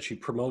mistake is that she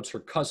promotes her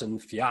cousin,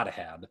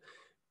 Theodahad,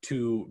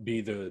 to be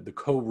the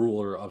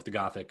co-ruler of the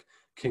Gothic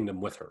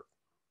kingdom with her.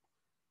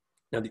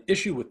 Now, the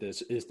issue with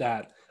this is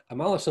that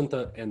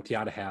Amalasuntha and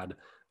Theodahad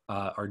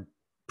are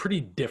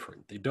pretty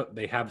different.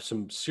 They have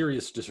some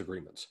serious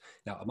disagreements.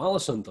 Now,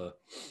 Amalasuntha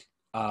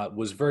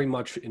was very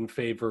much in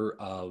favor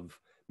of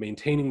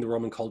maintaining the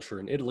Roman culture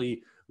in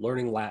Italy,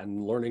 learning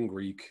Latin, learning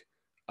Greek,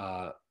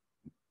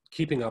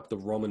 keeping up the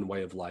Roman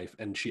way of life.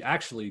 And she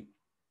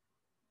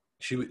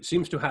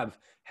seems to have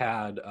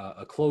had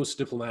a close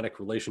diplomatic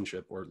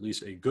relationship, or at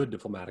least a good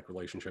diplomatic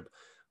relationship,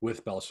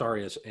 with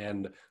Belisarius.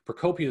 And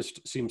Procopius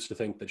seems to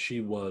think that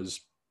she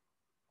was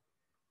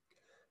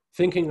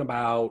thinking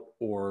about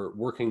or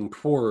working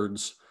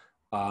towards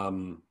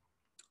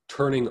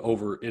turning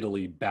over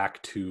Italy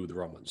back to the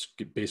Romans,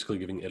 basically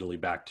giving Italy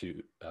back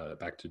to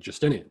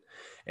Justinian.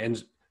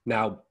 And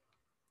now,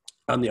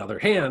 on the other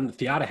hand,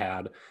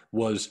 Theodahad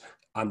was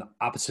on the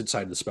opposite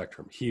side of the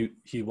spectrum.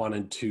 He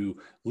wanted to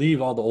leave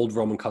all the old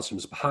Roman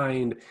customs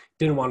behind,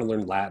 didn't want to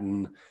learn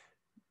Latin,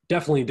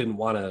 definitely didn't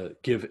want to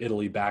give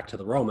Italy back to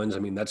the Romans. I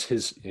mean,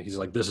 he's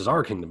like, this is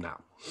our kingdom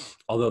now.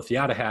 Although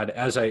Theodahad,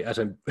 as I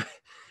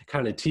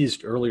kind of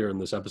teased earlier in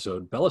this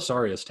episode,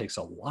 Belisarius takes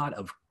a lot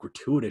of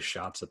gratuitous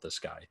shots at this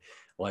guy,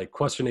 like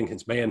questioning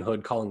his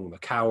manhood, calling him a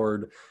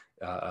coward,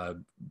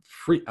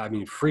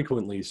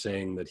 frequently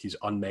saying that he's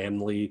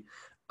unmanly.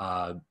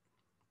 But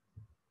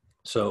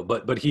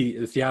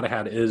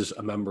Theodahad is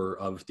a member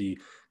of the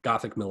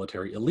Gothic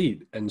military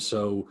elite, and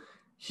so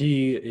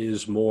he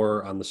is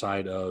more on the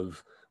side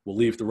of, we'll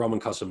leave the Roman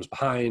customs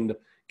behind,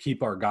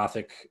 keep our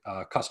Gothic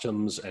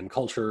customs and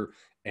culture,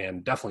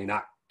 and definitely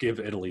not give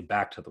Italy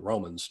back to the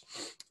Romans.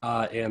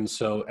 And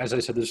so, as I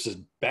said, this is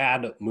a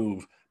bad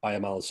move by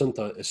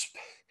Amalasuntha.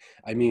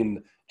 I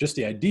mean, just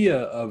the idea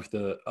of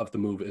the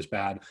move is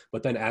bad,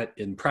 but then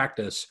in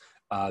practice,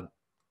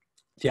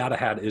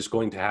 Theodahad is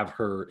going to have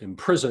her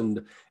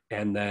imprisoned,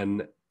 and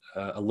then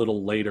a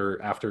little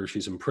later, after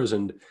she's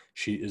imprisoned,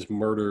 she is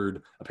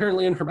murdered,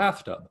 apparently in her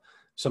bathtub,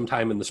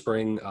 sometime in the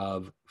spring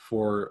of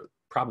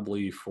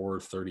probably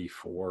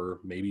 434,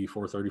 maybe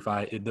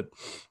 435.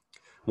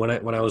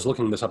 When I was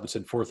looking this up, it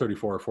said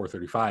 434 or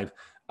 435,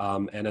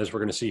 and as we're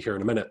going to see here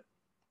in a minute,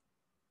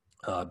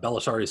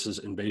 Belisarius's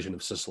invasion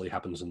of Sicily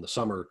happens in the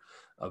summer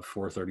of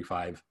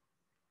 435,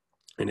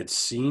 and it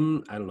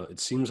seems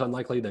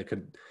unlikely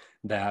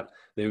that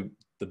the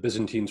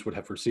Byzantines would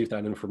have received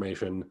that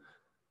information,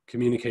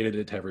 communicated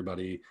it to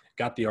everybody,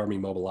 got the army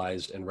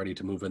mobilized and ready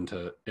to move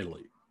into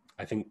Italy.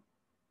 I think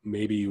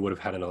maybe you would have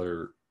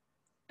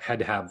had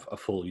to have a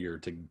full year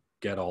to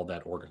get all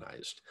that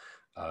organized,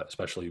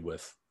 especially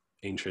with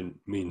ancient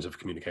means of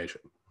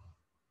communication.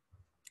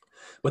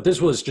 But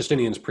this was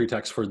Justinian's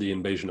pretext for the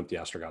invasion of the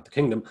Ostrogothic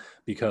kingdom,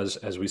 because,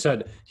 as we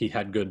said, he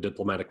had good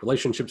diplomatic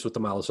relationships with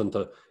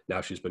Amalasuntha.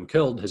 Now she's been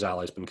killed, his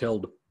ally's been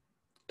killed,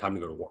 time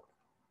to go to war.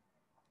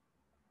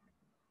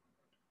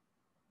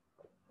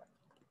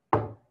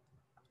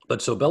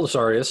 But so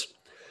Belisarius,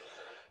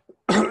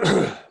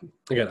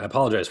 again, I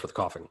apologize for the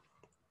coughing.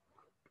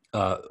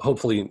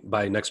 Hopefully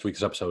by next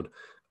week's episode,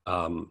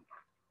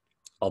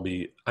 I'll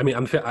be,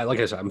 like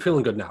I said, I'm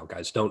feeling good now,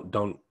 guys. Don't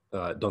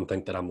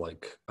think that I'm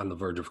like on the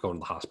verge of going to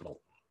the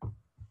hospital.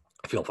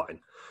 I feel fine.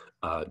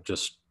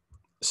 Just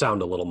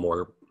sound a little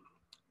more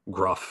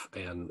gruff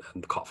and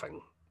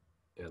coughing,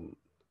 and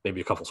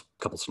maybe a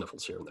couple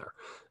sniffles here and there.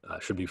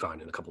 Should be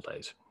fine in a couple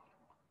days.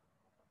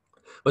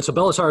 But so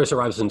Belisarius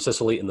arrives in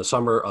Sicily in the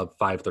summer of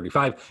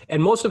 535,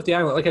 and most of the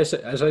island, like I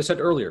said, as I said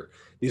earlier,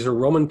 these are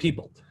Roman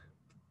people,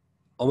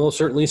 almost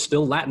certainly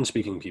still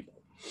Latin-speaking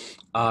people.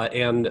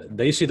 And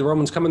they see the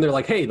Romans coming, they're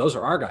like, hey, those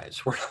are our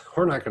guys.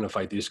 We're not going to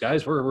fight these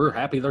guys. We're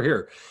happy they're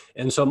here.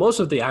 And so most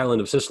of the island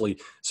of Sicily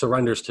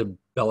surrenders to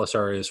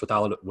Belisarius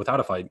without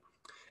a fight,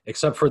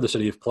 except for the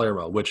city of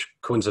Palermo, which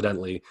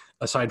coincidentally,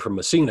 aside from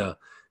Messina,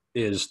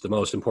 is the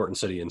most important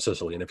city in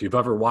Sicily. And if you've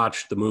ever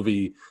watched the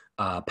movie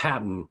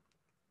Patton,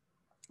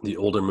 the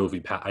older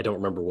movie, I don't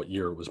remember what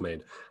year it was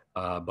made,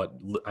 but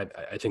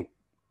I think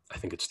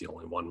it's the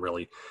only one,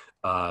 really.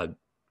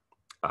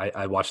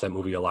 I watched that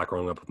movie a lot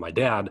growing up with my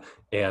dad,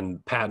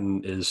 and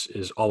Patton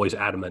is always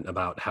adamant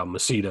about how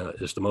Messina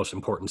is the most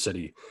important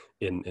city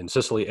in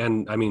Sicily.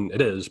 And I mean,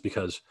 it is,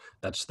 because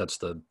that's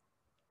the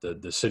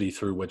city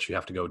through which you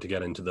have to go to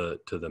get into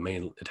the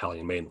main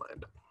Italian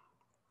mainland.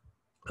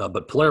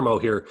 But Palermo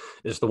here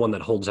is the one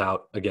that holds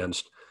out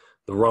against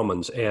the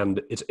Romans. And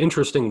it's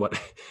interesting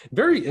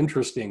very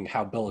interesting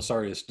how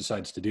Belisarius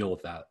decides to deal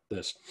with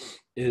this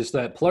is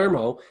that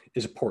Palermo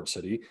is a port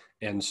city.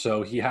 And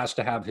so he has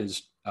to have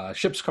his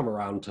ships come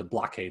around to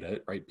blockade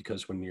it, right?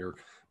 Because when you're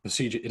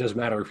besieging, it doesn't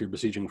matter if you're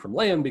besieging from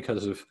land,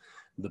 because if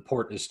the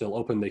port is still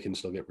open, they can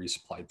still get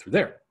resupplied through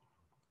there.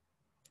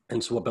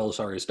 And so what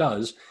Belisarius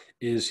does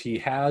is he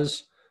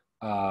has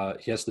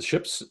the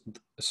ships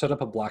set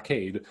up a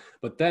blockade,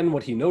 but then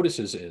what he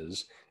notices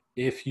is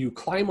if you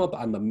climb up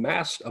on the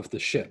mast of the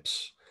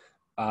ships,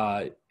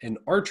 an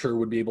archer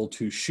would be able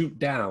to shoot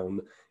down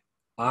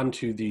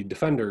onto the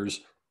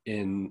defenders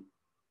in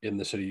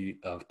the city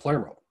of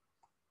Palermo.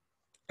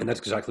 And that's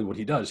exactly what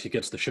he does. He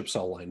gets the ships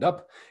all lined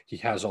up. He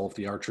has all of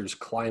the archers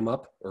climb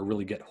up, or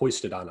really get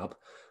hoisted up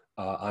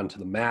onto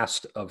the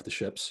mast of the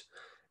ships,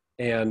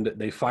 and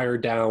they fire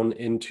down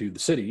into the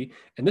city.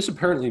 And this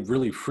apparently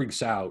really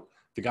freaks out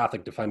the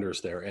Gothic defenders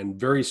there. And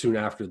very soon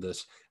after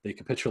this, they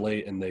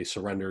capitulate and they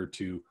surrender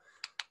to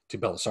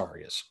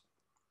Belisarius.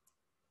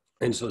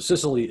 And so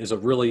Sicily is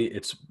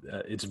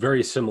it's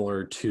very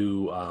similar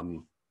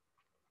to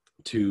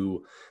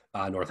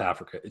North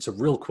Africa. It's a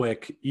real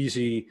quick,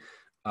 easy.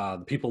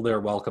 The people there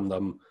welcome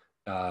them.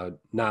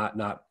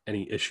 Not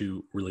any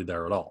issue really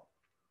there at all.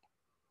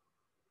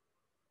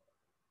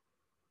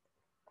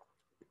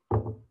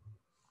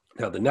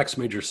 Now, the next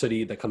major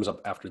city that comes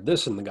up after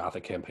this in the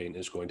Gothic campaign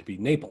is going to be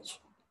Naples.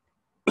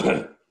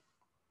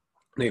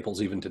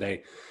 Naples, even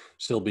today,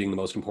 still being the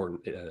most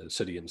important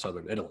city in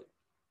southern Italy.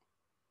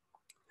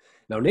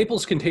 Now,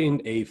 Naples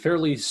contained a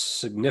fairly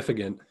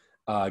significant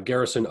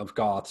garrison of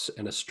Goths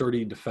and a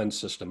sturdy defense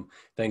system,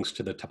 thanks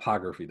to the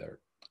topography there.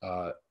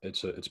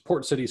 It's a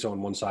port city, so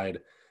on one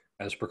side,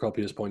 as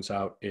Procopius points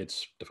out,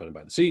 it's defended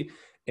by the sea,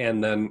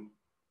 and then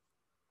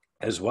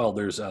as well,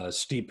 there's a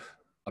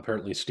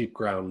apparently steep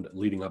ground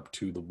leading up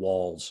to the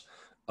walls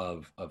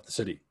of the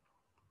city.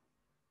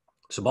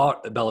 So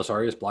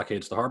Belisarius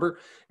blockades the harbor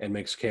and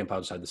makes camp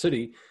outside the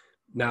city.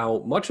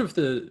 Now, much of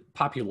the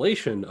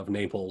population of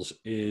Naples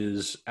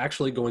is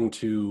actually going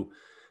to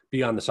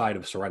be on the side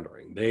of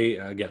surrendering. They,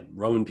 again,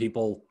 Roman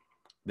people,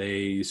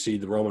 they see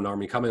the Roman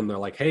army come in, they're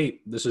like, hey,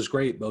 this is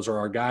great, those are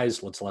our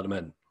guys, let's let them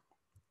in.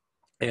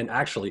 And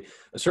actually,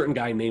 a certain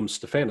guy named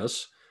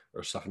Stephanus,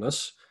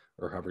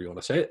 or however you want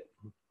to say it,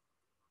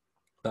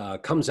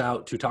 comes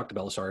out to talk to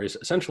Belisarius,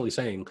 essentially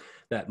saying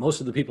that most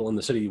of the people in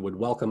the city would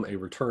welcome a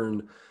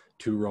return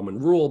to Roman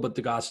rule, but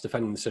the Goths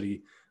defending the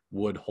city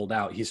would hold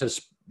out. He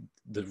says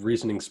the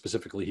reasoning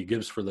specifically he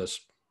gives for this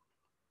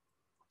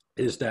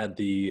is that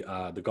the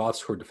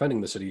Goths who are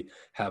defending the city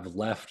have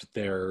left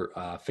their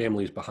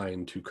families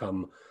behind to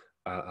come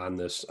on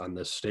this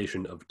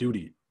station of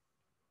duty.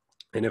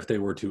 And if they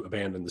were to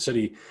abandon the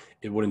city,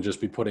 it wouldn't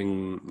just be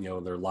putting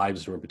their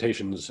lives and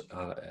reputations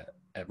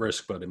at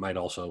risk, but it might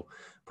also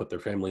put their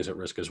families at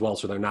risk as well.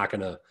 So they're not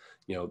going to,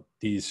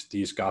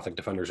 these Gothic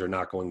defenders are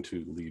not going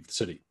to leave the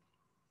city.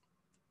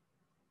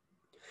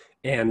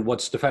 And what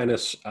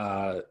Stephanus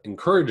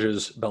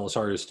encourages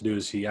Belisarius to do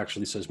is he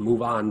actually says,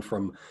 move on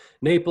from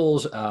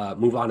Naples,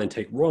 move on and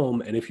take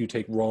Rome. And if you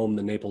take Rome,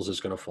 then Naples is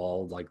going to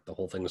fall, like the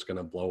whole thing is going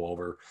to blow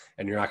over,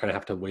 and you're not going to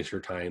have to waste your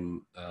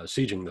time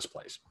sieging this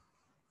place.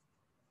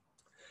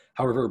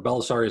 However,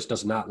 Belisarius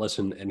does not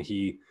listen, and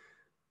he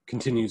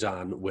continues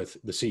on with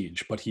the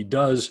siege. But he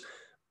does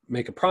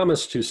make a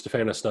promise to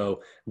Stephanus,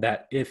 though,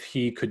 that if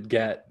he could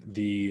get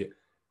the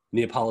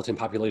Neapolitan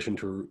population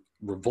to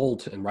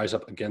revolt and rise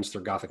up against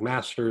their Gothic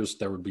masters,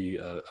 there would be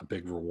a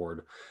big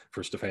reward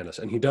for Stephanus.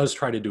 And he does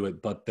try to do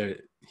it, but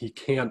he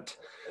can't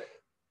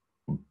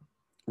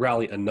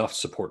rally enough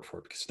support for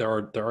it, because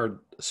there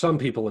are some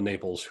people in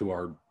Naples who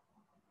are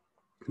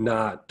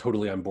not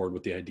totally on board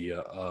with the idea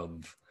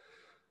of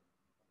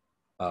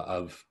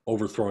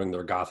overthrowing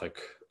their Gothic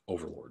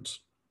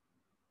overlords.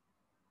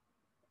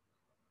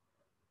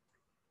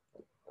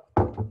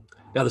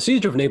 Now, the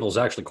siege of Naples is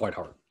actually quite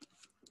hard.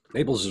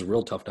 Naples is a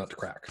real tough nut to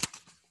crack.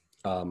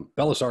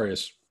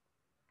 Belisarius,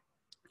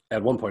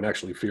 at one point,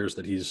 actually fears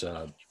that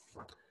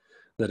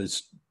that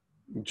it's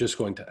just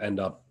going to end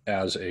up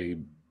as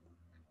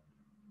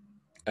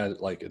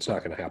like it's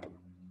not going to happen.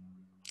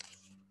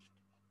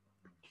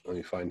 Let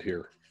me find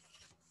here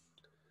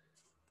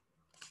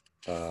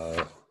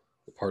the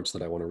parts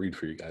that I want to read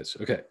for you guys.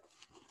 Okay,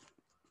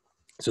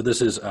 so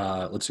this is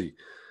let's see,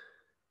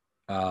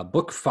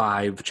 book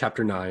 5,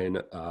 chapter 9.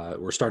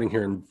 We're starting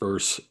here in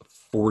verse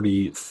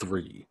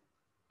 43.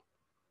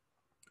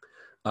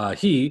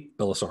 He,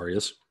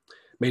 Belisarius,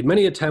 made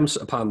many attempts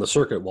upon the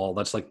circuit wall.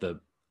 That's like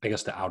the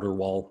outer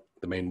wall,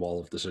 the main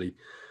wall of the city,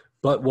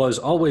 but was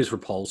always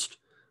repulsed,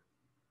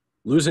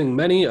 losing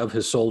many of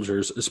his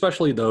soldiers,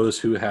 especially those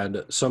who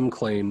had some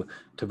claim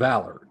to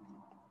valor.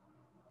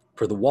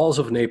 For the wall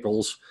of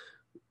Naples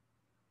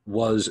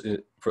was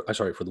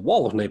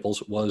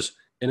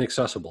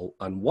inaccessible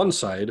on one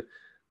side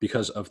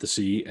because of the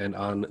sea, and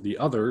on the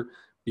other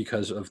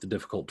because of the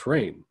difficult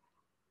terrain.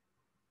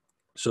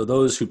 So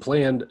those who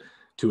planned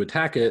to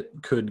attack it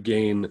could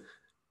gain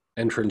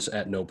entrance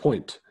at no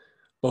point,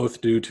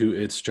 both due to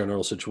its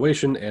general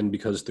situation and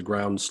because the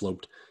ground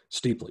sloped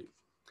steeply.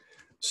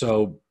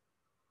 So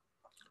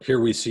here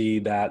we see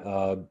that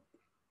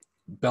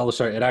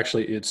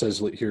Belisarius, it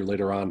says here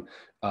later on,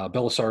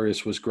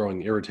 Belisarius was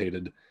growing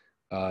irritated,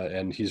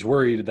 and he's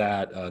worried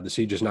that the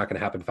siege is not going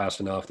to happen fast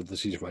enough, that the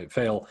siege might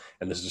fail,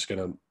 and this is just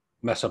going to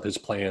mess up his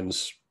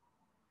plans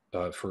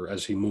for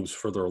as he moves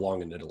further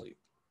along in Italy.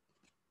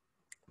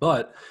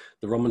 But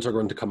the Romans are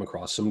going to come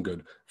across some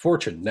good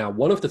fortune. Now,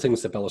 one of the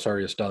things that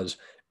Belisarius does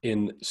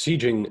in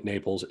sieging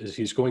Naples is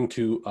he's going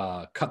to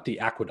cut the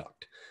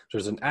aqueduct. So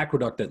there's an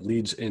aqueduct that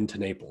leads into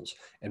Naples,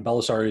 and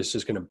Belisarius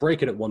is going to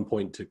break it at one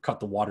point to cut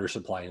the water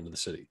supply into the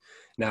city.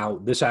 Now,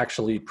 this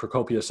actually,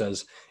 Procopia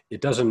says, it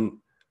doesn't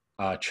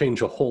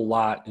change a whole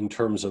lot in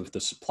terms of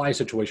the supply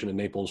situation in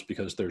Naples,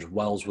 because there's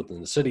wells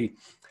within the city,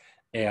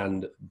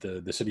 and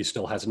the city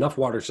still has enough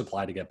water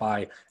supply to get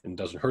by and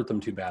doesn't hurt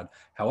them too bad.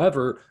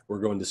 However,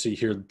 we're going to see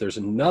here, there's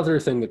another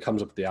thing that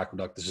comes up with the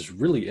aqueduct. This is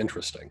really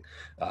interesting.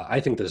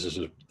 I think this is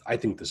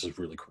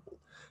really cool.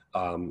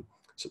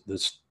 So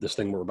this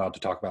thing we're about to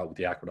talk about with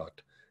the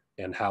aqueduct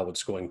and how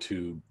it's going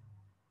to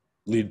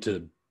lead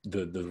to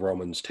the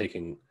Romans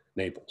taking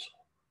Naples.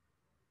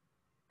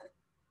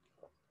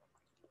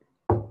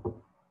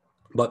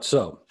 But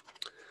so,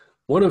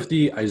 one of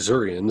the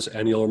Isurians,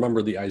 and you'll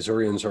remember the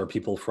Isurians are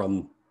people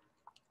from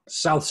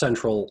south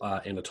central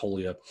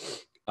Anatolia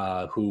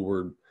who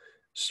were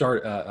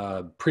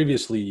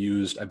previously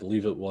used, I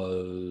believe it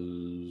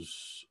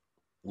was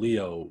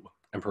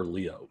Emperor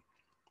Leo,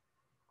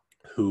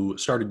 who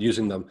started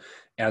using them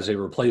as a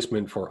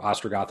replacement for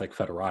Ostrogothic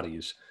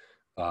federates,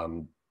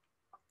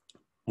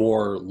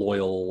 more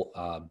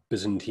loyal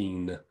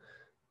Byzantine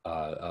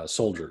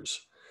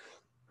soldiers,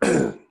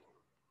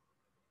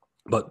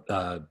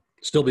 but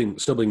still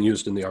being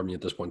used in the army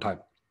at this point in time.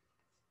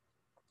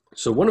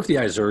 So one of the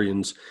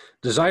Isurians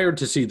desired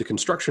to see the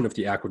construction of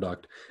the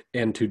aqueduct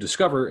and to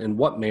discover in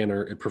what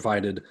manner it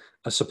provided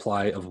a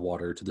supply of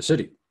water to the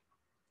city.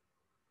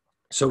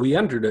 So he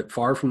entered it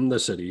far from the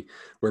city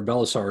where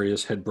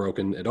Belisarius had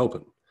broken it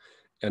open,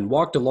 and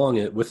walked along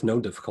it with no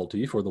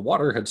difficulty, for the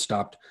water had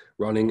stopped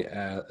running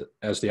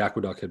as the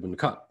aqueduct had been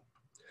cut.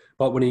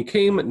 But when he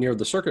came near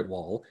the circuit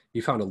wall,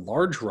 he found a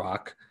large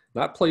rock,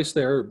 not placed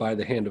there by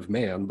the hand of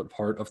man, but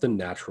part of the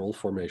natural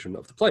formation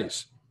of the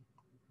place.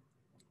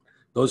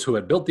 Those who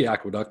had built the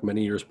aqueduct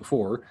many years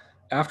before,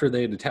 after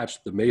they had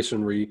attached the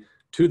masonry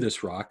to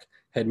this rock,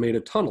 had made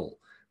a tunnel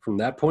from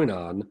that point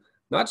on,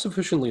 not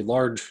sufficiently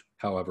large,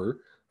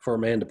 however, for a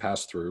man to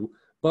pass through,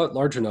 but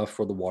large enough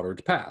for the water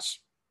to pass.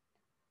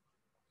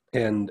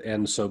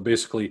 And so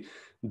basically,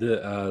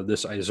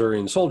 this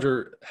Isurian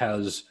soldier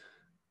has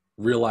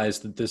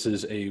realized that this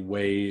is a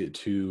way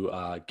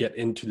to get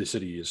into the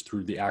city is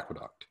through the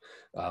aqueduct.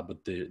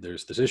 But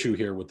there's this issue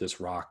here with this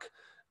rock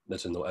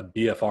that's in a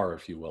BFR,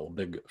 if you will, a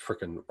big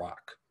frickin'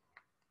 rock.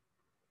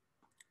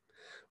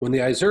 When the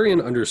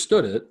Isurian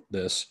understood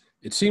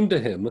it seemed to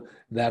him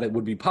that it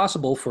would be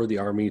possible for the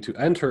army to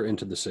enter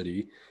into the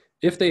city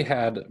if they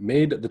had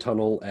made the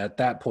tunnel at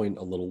that point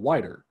a little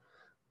wider.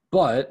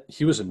 But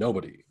he was a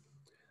nobody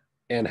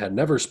and had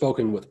never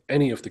spoken with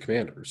any of the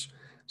commanders.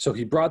 So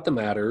he brought the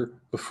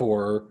matter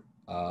before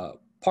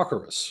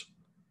Pacorus,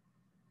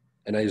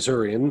 an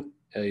Isurian,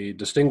 a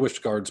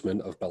distinguished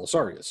guardsman of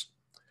Belisarius.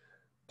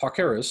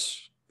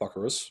 Pacorus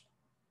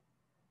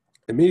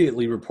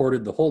immediately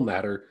reported the whole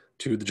matter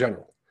to the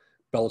general.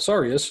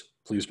 Belisarius,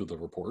 pleased with the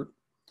report,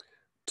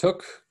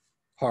 took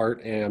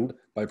heart and,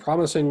 by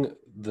promising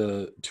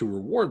to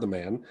reward the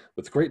man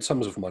with great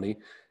sums of money,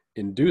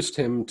 induced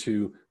him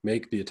to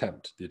make the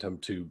attempt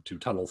to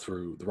tunnel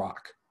through the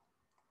rock.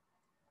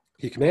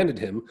 He commanded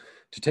him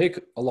to take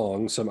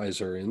along some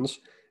Isurians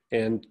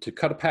and to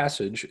cut a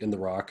passage in the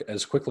rock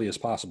as quickly as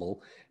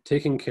possible,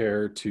 taking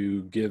care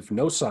to give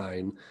no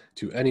sign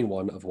to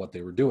anyone of what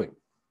they were doing.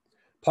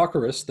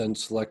 Pacorus then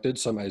selected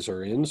some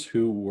Isurians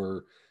who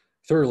were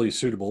thoroughly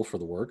suitable for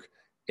the work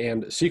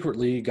and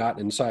secretly got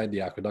inside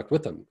the aqueduct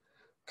with them.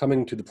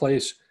 Coming to the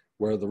place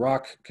where the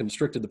rock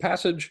constricted the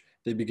passage,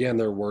 they began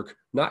their work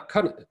not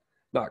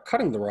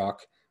cutting the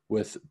rock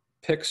with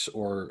picks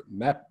or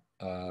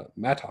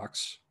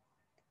mattocks,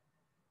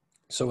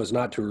 so as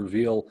not to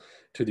reveal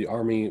to the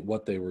army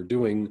what they were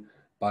doing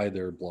by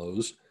their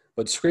blows,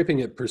 but scraping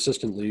it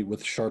persistently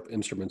with sharp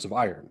instruments of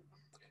iron.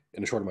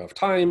 In a short amount of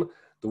time,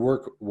 the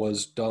work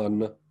was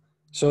done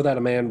so that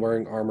a man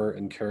wearing armor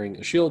and carrying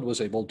a shield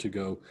was able to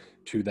go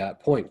to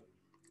that point.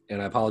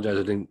 And I apologize,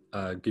 I didn't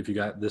give you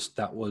guys this.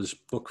 That was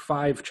book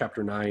 5,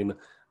 chapter 9,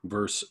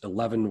 verse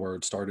 11, where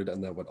it started,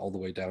 and that went all the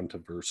way down to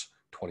verse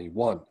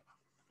 21.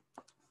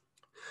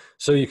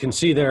 So you can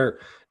see there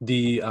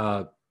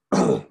the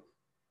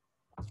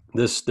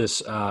this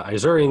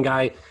Isurian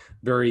guy,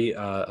 very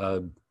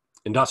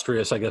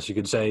industrious, I guess you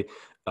could say,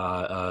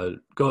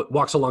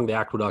 walks along the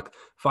aqueduct,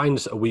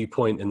 finds a weak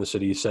point in the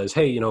city, says,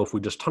 hey, if we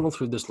just tunnel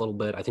through this little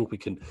bit, I think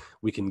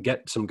we can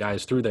get some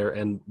guys through there,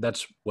 and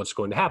that's what's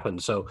going to happen.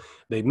 So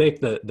they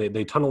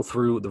they tunnel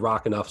through the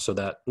rock enough so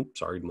that,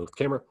 sorry to move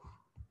the camera,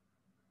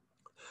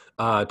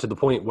 to the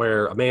point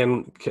where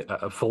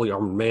a fully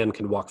armed man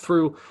can walk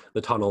through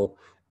the tunnel.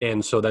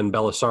 And so then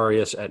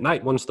Belisarius at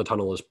night, once the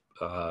tunnel is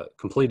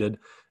completed,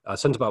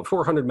 sends about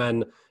 400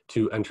 men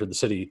to enter the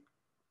city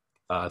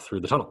through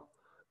the tunnel.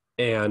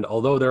 And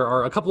although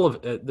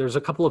there's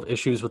a couple of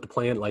issues with the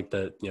plan, like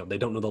they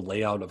don't know the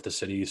layout of the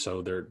city,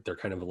 so they're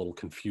kind of a little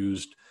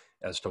confused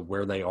as to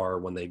where they are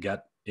when they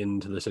get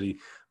into the city.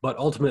 But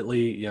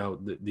ultimately,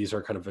 these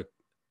are kind of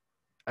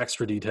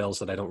extra details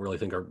that I don't really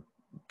think are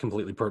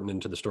completely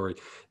pertinent to the story.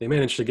 They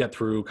managed to get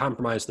through,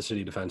 compromise the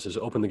city defenses,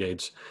 open the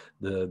gates.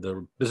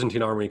 The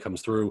Byzantine army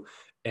comes through,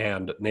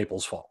 and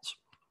Naples falls.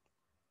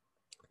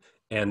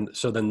 And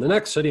so then the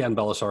next city on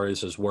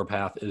Belisarius'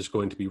 warpath is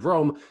going to be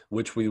Rome,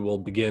 which we will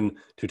begin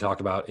to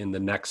talk about in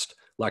the next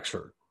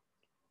lecture.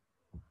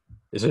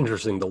 It's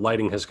interesting, the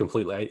lighting has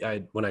completely,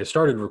 when I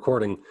started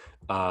recording,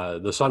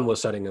 the sun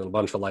was setting and a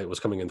bunch of light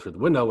was coming in through the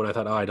window, and I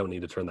thought, I don't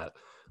need to turn that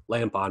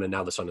lamp on, and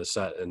now the sun is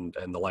set and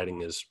the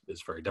lighting is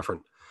very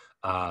different.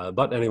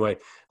 But anyway,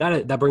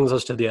 that brings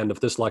us to the end of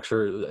this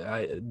lecture.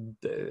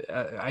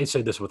 I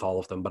say this with all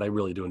of them, but I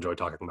really do enjoy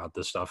talking about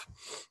this stuff.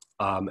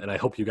 And I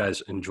hope you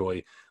guys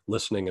enjoy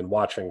listening and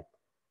watching.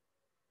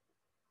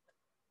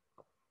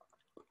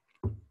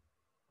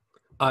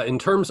 In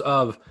terms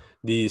of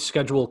the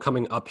schedule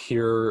coming up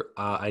here,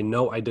 I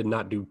know I did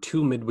not do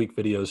 2 midweek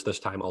videos this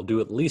time. I'll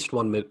do at least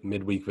 1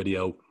 midweek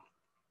video.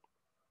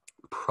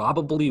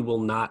 Probably will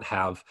not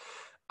have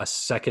a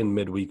second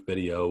midweek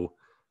video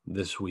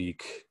this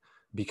week,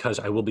 because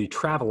I will be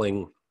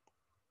traveling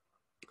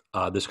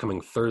this coming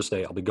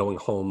Thursday. I'll be going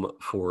home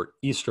for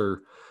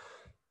Easter,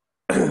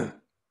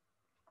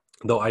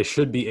 though I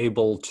should be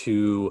able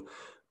to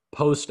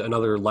post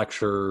another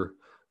lecture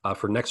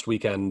for next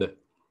weekend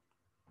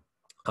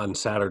on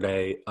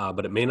Saturday,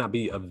 but it may not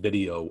be a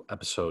video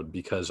episode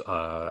because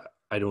I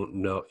don't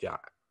know. Yeah,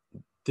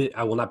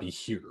 I will not be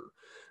here.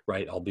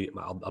 Right, I'll be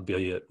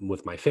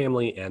with my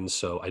family, and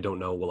so I don't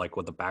know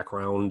what the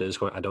background is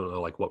going. I don't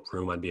know what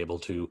room I'd be able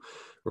to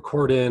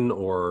record in,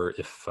 or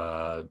if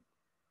all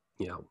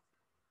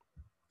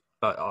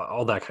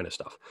that kind of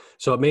stuff.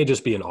 So it may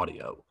just be an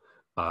audio.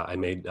 I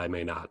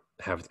may not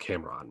have the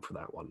camera on for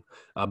that one,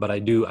 but I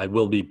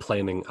will be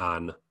planning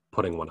on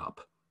putting one up.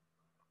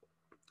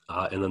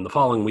 And then the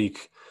following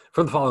week,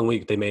 For the following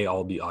week, they may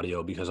all be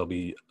audio because I'll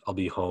be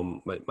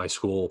home. My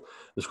school,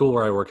 the school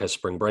where I work, has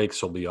spring break,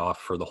 so I'll be off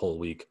for the whole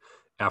week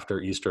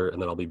after Easter,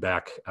 and then I'll be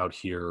back out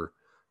here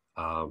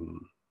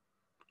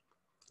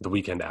the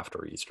weekend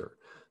after Easter.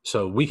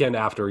 So weekend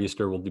after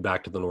Easter, we'll be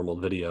back to the normal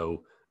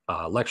video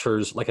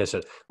lectures. Like I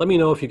said, let me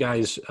know if you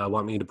guys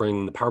want me to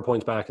bring the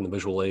PowerPoints back and the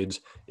visual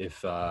aids.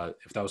 If that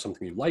was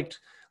something you liked,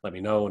 let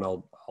me know, and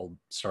I'll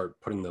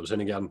start putting those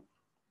in again.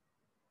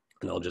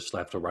 And I'll just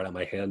have to write on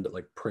my hand,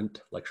 like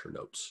print lecture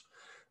notes.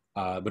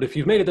 But if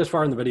you've made it this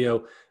far in the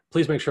video,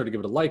 please make sure to give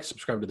it a like,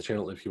 subscribe to the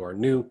channel if you are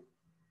new.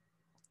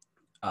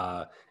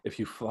 If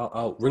you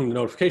ring the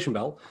notification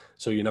bell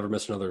so you never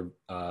miss another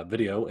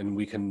video, and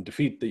we can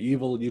defeat the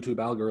evil YouTube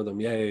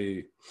algorithm.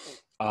 Yay.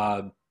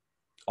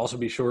 Also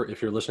be sure,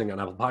 if you're listening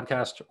on Apple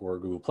Podcast or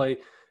Google Play,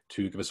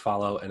 to give us a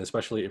follow, and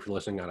especially if you're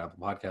listening on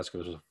Apple Podcast,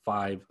 give us a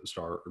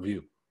 5-star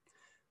review.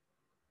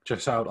 Check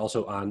us out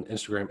also on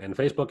Instagram and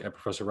Facebook at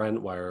Professor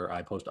Wren, where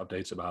I post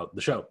updates about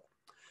the show.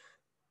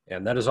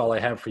 And that is all I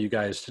have for you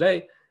guys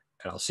today,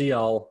 and I'll see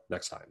y'all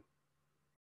next time.